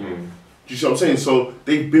 right? Do you see what I'm saying? So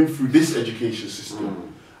they've been through this education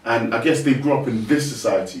system, and I guess they grew up in this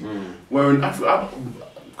society. Where in Africa,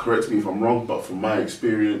 correct me if I'm wrong, but from my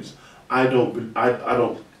experience, I don't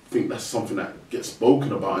think that's something that gets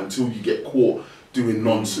spoken about until you get caught doing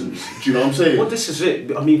nonsense. Do you know what I'm saying? Well, this is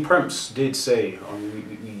it. I mean, Premps did say,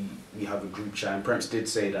 we have a group chat, and Premps did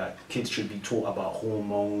say that kids should be taught about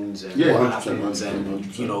hormones and what happens, and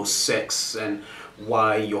 100%. you know, sex and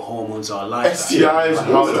why your hormones are like STIs, that.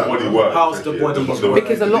 How the body works. How's the body work?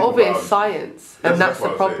 Because a lot of it is science, and that's the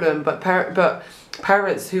what I'm problem. But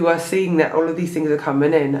parents who are seeing that all of these things are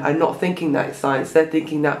coming in are not thinking that it's science. They're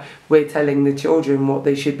thinking that we're telling the children what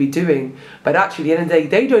they should be doing. But actually, at the end of the day,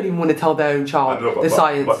 they don't even want to tell their own child the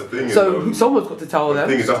science. But the thing is, so someone's got to tell them.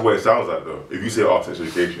 The thing is, that's what it sounds like, though. If you say sex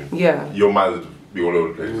education, your mind would be all over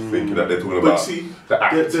the place, thinking that they're talking about the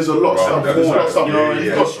act. There's a lot of stuff.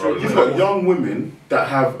 You've got young women that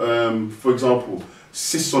have, for example,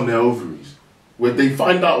 cysts on their ovaries, where they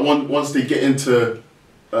find out once they get into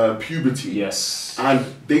puberty, and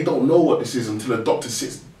they don't know what this is until a doctor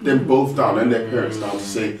sits them both down and their parents down to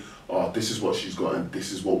say, oh, this is what she's got and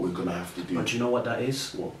this is what we're gonna have to do. But you know what that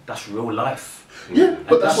is? What? That's real life. Yeah,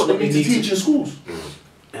 but that's what they need to teach in schools.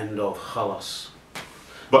 End of halas.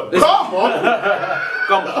 But come on!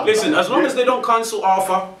 Come on. Listen, as long as they don't cancel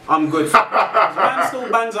Arthur, I'm good. Man still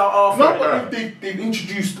bangs out Arthur. No, but they've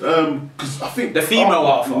introduced, because I think... The female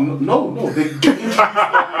Arthur. No, they introduced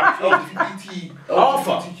LGBT...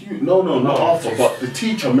 Arthur? No, not Arthur, but the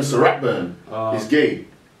teacher, Mr. Ratburn, is gay.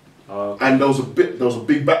 And there was a big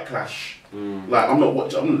backlash. Like, I'm not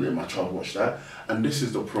letting my child watch that. And this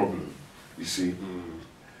is the problem, you see.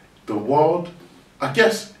 The world, I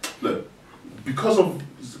guess, look, because of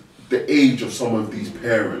the age of some of these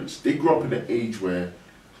parents, they grew up in an age where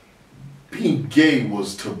being gay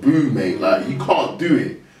was taboo, mate. Like, you can't do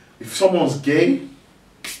it. If someone's gay,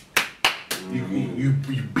 you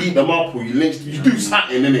beat them up or you lynch, you do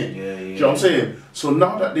something, innit? Yeah. Do you know what I'm saying? So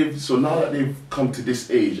now that they've come to this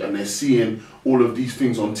age and they're seeing all of these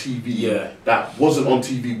things on TV that wasn't on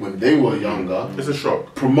TV when they were younger, it's a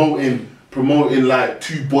shock. Promoting like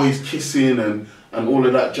two boys kissing and all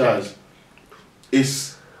of that jazz.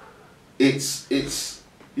 It's a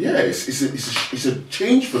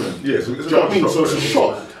change for them. Yeah, Do you know what I mean? So it's a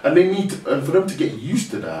shock, and they need to, and for them to get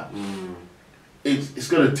used to that, it's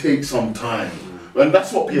gonna take some time, and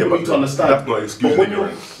that's what people need to understand. That's not excusing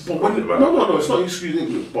ignorance. No, it's not excusing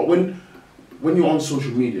ignorance. But when you're on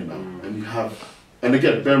social media now, and you have, and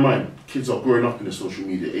again, bear in mind, kids are growing up in the social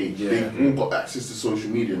media age. They've all got access to social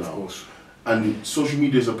media now, of course. And social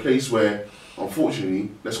media is a place where, unfortunately,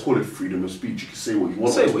 let's call it freedom of speech. You can say what you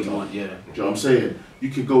want. Say what you want, yeah. Do you know what I'm saying? You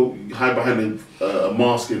can go hide behind a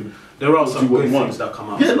mask and there are some good things that come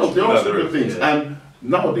out. Yeah, no, there are some good things. Yeah. And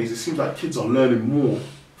nowadays, it seems like kids are learning more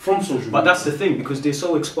from social media. But that's the thing, because they're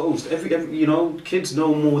so exposed. Every you know, kids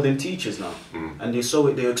know more than teachers now, and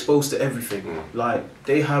they're exposed to everything. Like,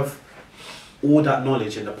 they have all that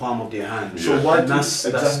knowledge in the palm of their hand. So why?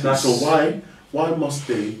 So why must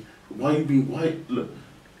they? Look,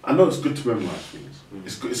 I know it's good to memorize things.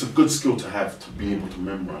 It's a good skill to have, to be able to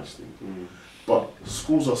memorize things. But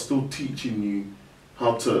schools are still teaching you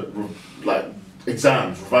how to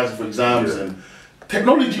revising for exams, and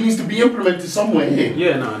technology needs to be implemented somewhere here.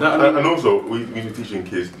 Yeah, no, and also we need to be teaching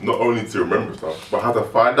kids not only to remember stuff, but how to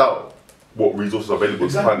find out what resources are available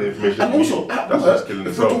to find the information. And also at work,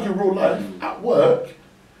 if we're talking real life, at work,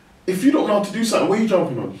 if you don't know how to do something, where are you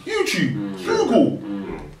jumping on? YouTube, Google.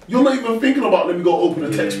 You're not even thinking about, let me go open a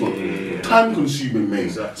textbook. Time consuming, mate.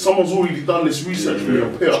 Exactly. Someone's already done this research for you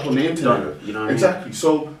and put it up on the internet. You know what I mean? Exactly.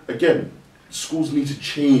 So again, schools need to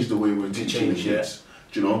change the way we're teaching the kids.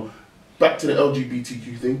 Do you know? Back to the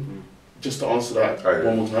LGBTQ thing, just to answer that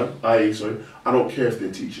one more time. I don't care if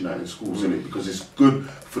they're teaching that in schools, innit? Because it's good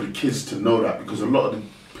for the kids to know that, because a lot of the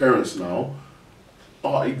parents now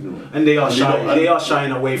are ignorant. And they are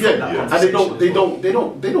shying away from that conversation. And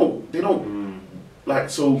they don't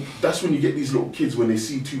like, so that's when you get these little kids, when they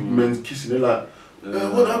see two men kissing, they're like,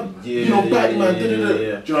 what up? You know, bad man, da da da. Do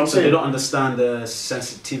you know what I'm saying? They don't understand the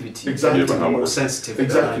sensitivity. Exactly. They're more sensitive.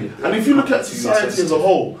 Exactly. And if you look at society as a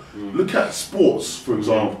whole, look at sports, for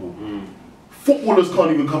example. Footballers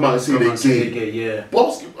can't even come out and say they're gay.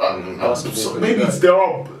 Basketball. Maybe there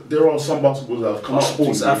are some basketballers that have come out,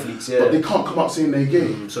 sports athletes, but they can't come out saying they're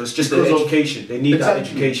gay. So it's just the education. They need that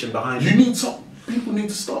education behind it. People need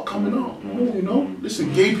to start coming out more, you know?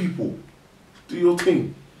 Listen, gay people, do your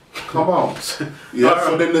thing. Come out. So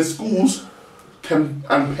then the schools and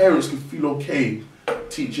parents can feel okay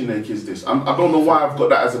teaching their kids this. I don't know why I've got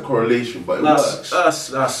that as a correlation, but it works.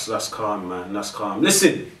 That's calm, man. That's calm.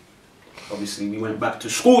 Listen, obviously we went back to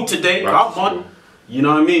school today. Back to Come on. school. You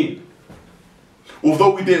know what I mean?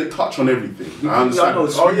 Although we didn't touch on everything, I understand. We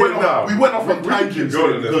went off on tangents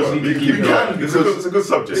because we can. It's a good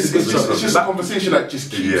subject. It's just a conversation that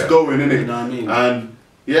just keeps going, innit? You know what I mean? And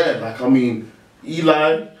yeah, like I mean,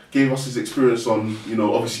 Eli gave us his experience on, you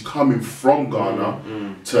know, obviously coming from Ghana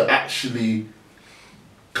to actually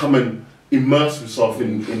come and immerse himself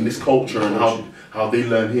in this culture and how they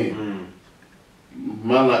learn here.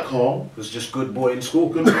 Man like Carl was just good boy in school.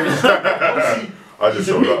 Good boy.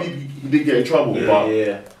 Obviously, he did get in trouble,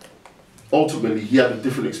 but ultimately he had a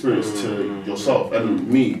different experience to yourself and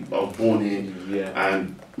me. I was born here,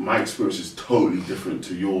 and my experience is totally different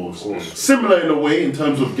to yours. Similar in a way in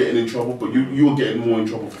terms of getting in trouble, but you were getting more in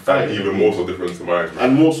trouble for fighting. And even more so different to mine.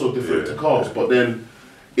 And more so different to Carl's. But then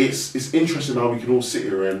it's interesting how we can all sit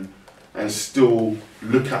here and still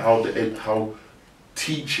look at how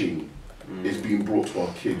teaching is being brought to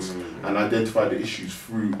our kids and identify the issues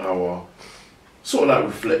through our sort of like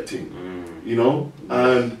reflecting, you know.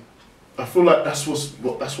 And I feel like that's what's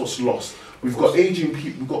lost. We've got aging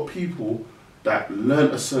people. We've got people that learn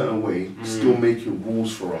a certain way, still making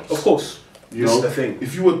rules for us. Of course, you know. The thing.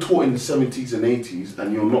 If you were taught in the 70s and 80s,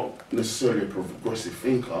 and you're not necessarily a progressive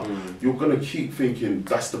thinker, you're gonna keep thinking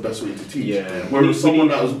that's the best way to teach. Whereas someone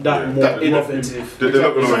that was more innovative,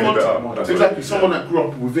 exactly, someone that grew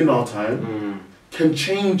up within our time. Can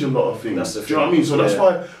change a lot of things. Do you know what I mean? So that's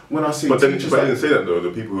why when I say teachers, but I didn't say that though. The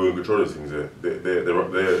people who are in control of things, they're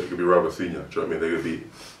gonna be rather senior. Do you know what I mean? They're gonna be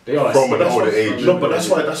from an older age. No, but that's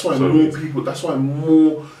why more people. That's why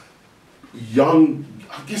more young.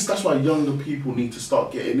 I guess that's why younger people need to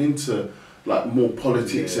start getting into like more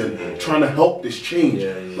politics and trying to help this change.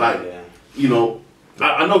 You know,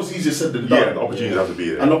 I know it's easier said than done. Yeah, the opportunities have to be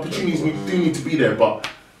there. And opportunities do need to be there, but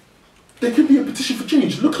there can be a petition for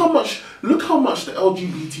change. Look how much the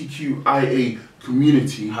LGBTQIA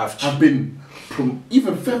community have been,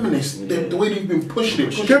 even feminists, the way they've been pushing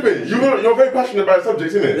it. Kevin, you're very passionate about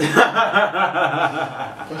subjects, isn't it?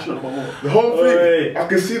 Passionate about what? The whole thing. I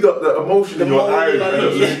can see the emotion in your eyes.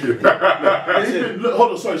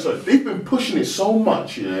 Hold on, sorry. They've been pushing it so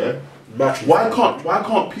much, yeah. Why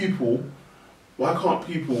can't people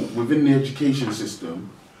within the education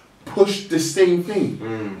system push the same thing?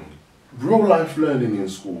 Real life learning in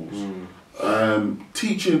schools,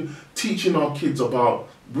 teaching our kids about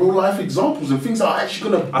real life examples and things that are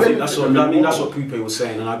actually going to benefit them. That's what Pupe was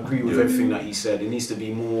saying, and I agree with everything that he said. It needs to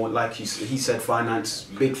be more like he said, finance,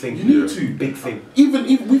 big thing. You need to, big thing.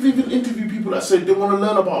 We've even interviewed people that said they want to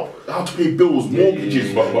learn about how to pay bills,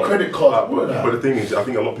 mortgages, credit cards. But the thing is, I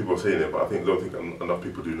think a lot of people are saying it, but I don't think enough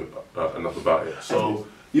people do enough about it. So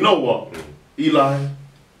you know what, Eli.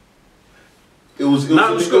 It was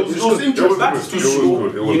interesting. Back to school.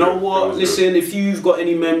 You know what? Listen, if you've got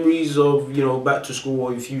any memories of back to school,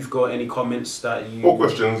 or if you've got any comments that you or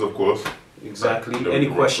questions, of course. Exactly. Any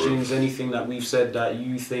questions, anything that we've said that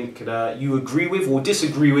you think that you agree with or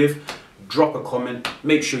disagree with, drop a comment.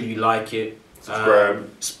 Make sure you like it. Subscribe.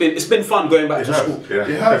 It's been fun going back to school. Yeah.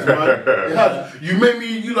 It has, man. It has. You made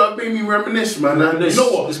me reminisce, man. And you know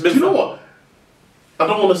what? You know what? I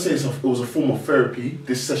don't want to say it was a form of therapy,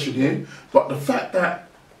 this session here, but the fact that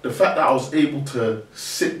I was able to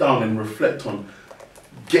sit down and reflect on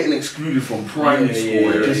getting excluded from primary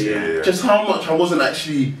school, just how much I wasn't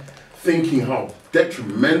actually thinking how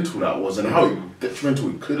detrimental that was and how detrimental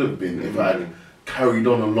it could have been if I had carried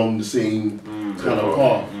on along the same kind of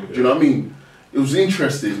path. Do you know what I mean? It was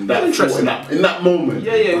interesting in that moment.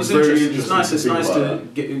 Yeah, it was interesting. It's nice to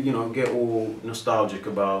get all nostalgic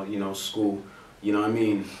about school. You know what I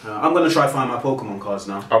mean? I'm going to try find my Pokemon cards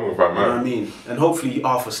now. I'm going to find mine. You know what I mean? And hopefully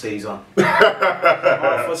Arthur stays on.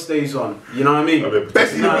 Arthur stays on. You know what I mean?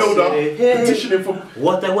 Best in the build-up. Petitioning for...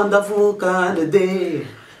 What a wonderful kind of day.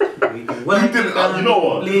 You know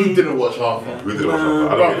what? Who didn't watch Arthur? Who didn't watch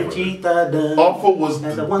Arthur? Arthur was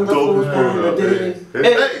the dopest program.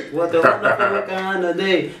 Hey! What a wonderful kind of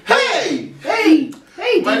day. Hey!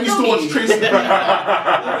 Man used to watch Tracy.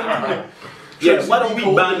 Yeah, why don't we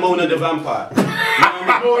ban Mona the Vampire?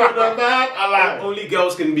 Mona the Vampire. Only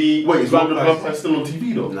girls can be. Wait, is Mona the Vampire still on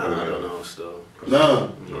TV though? Nah, I don't know. Still. Nah.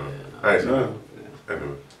 Anyway.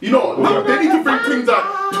 You know, they need to bring things like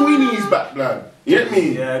tweenies back, man. You get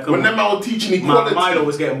me? Yeah, when them out teaching equality. Milo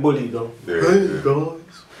was getting bullied though. Hey guys.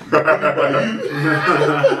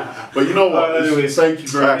 But you know what? Anyways, thank you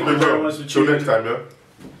very much. Till next time, yeah.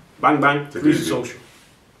 Bang bang. Social.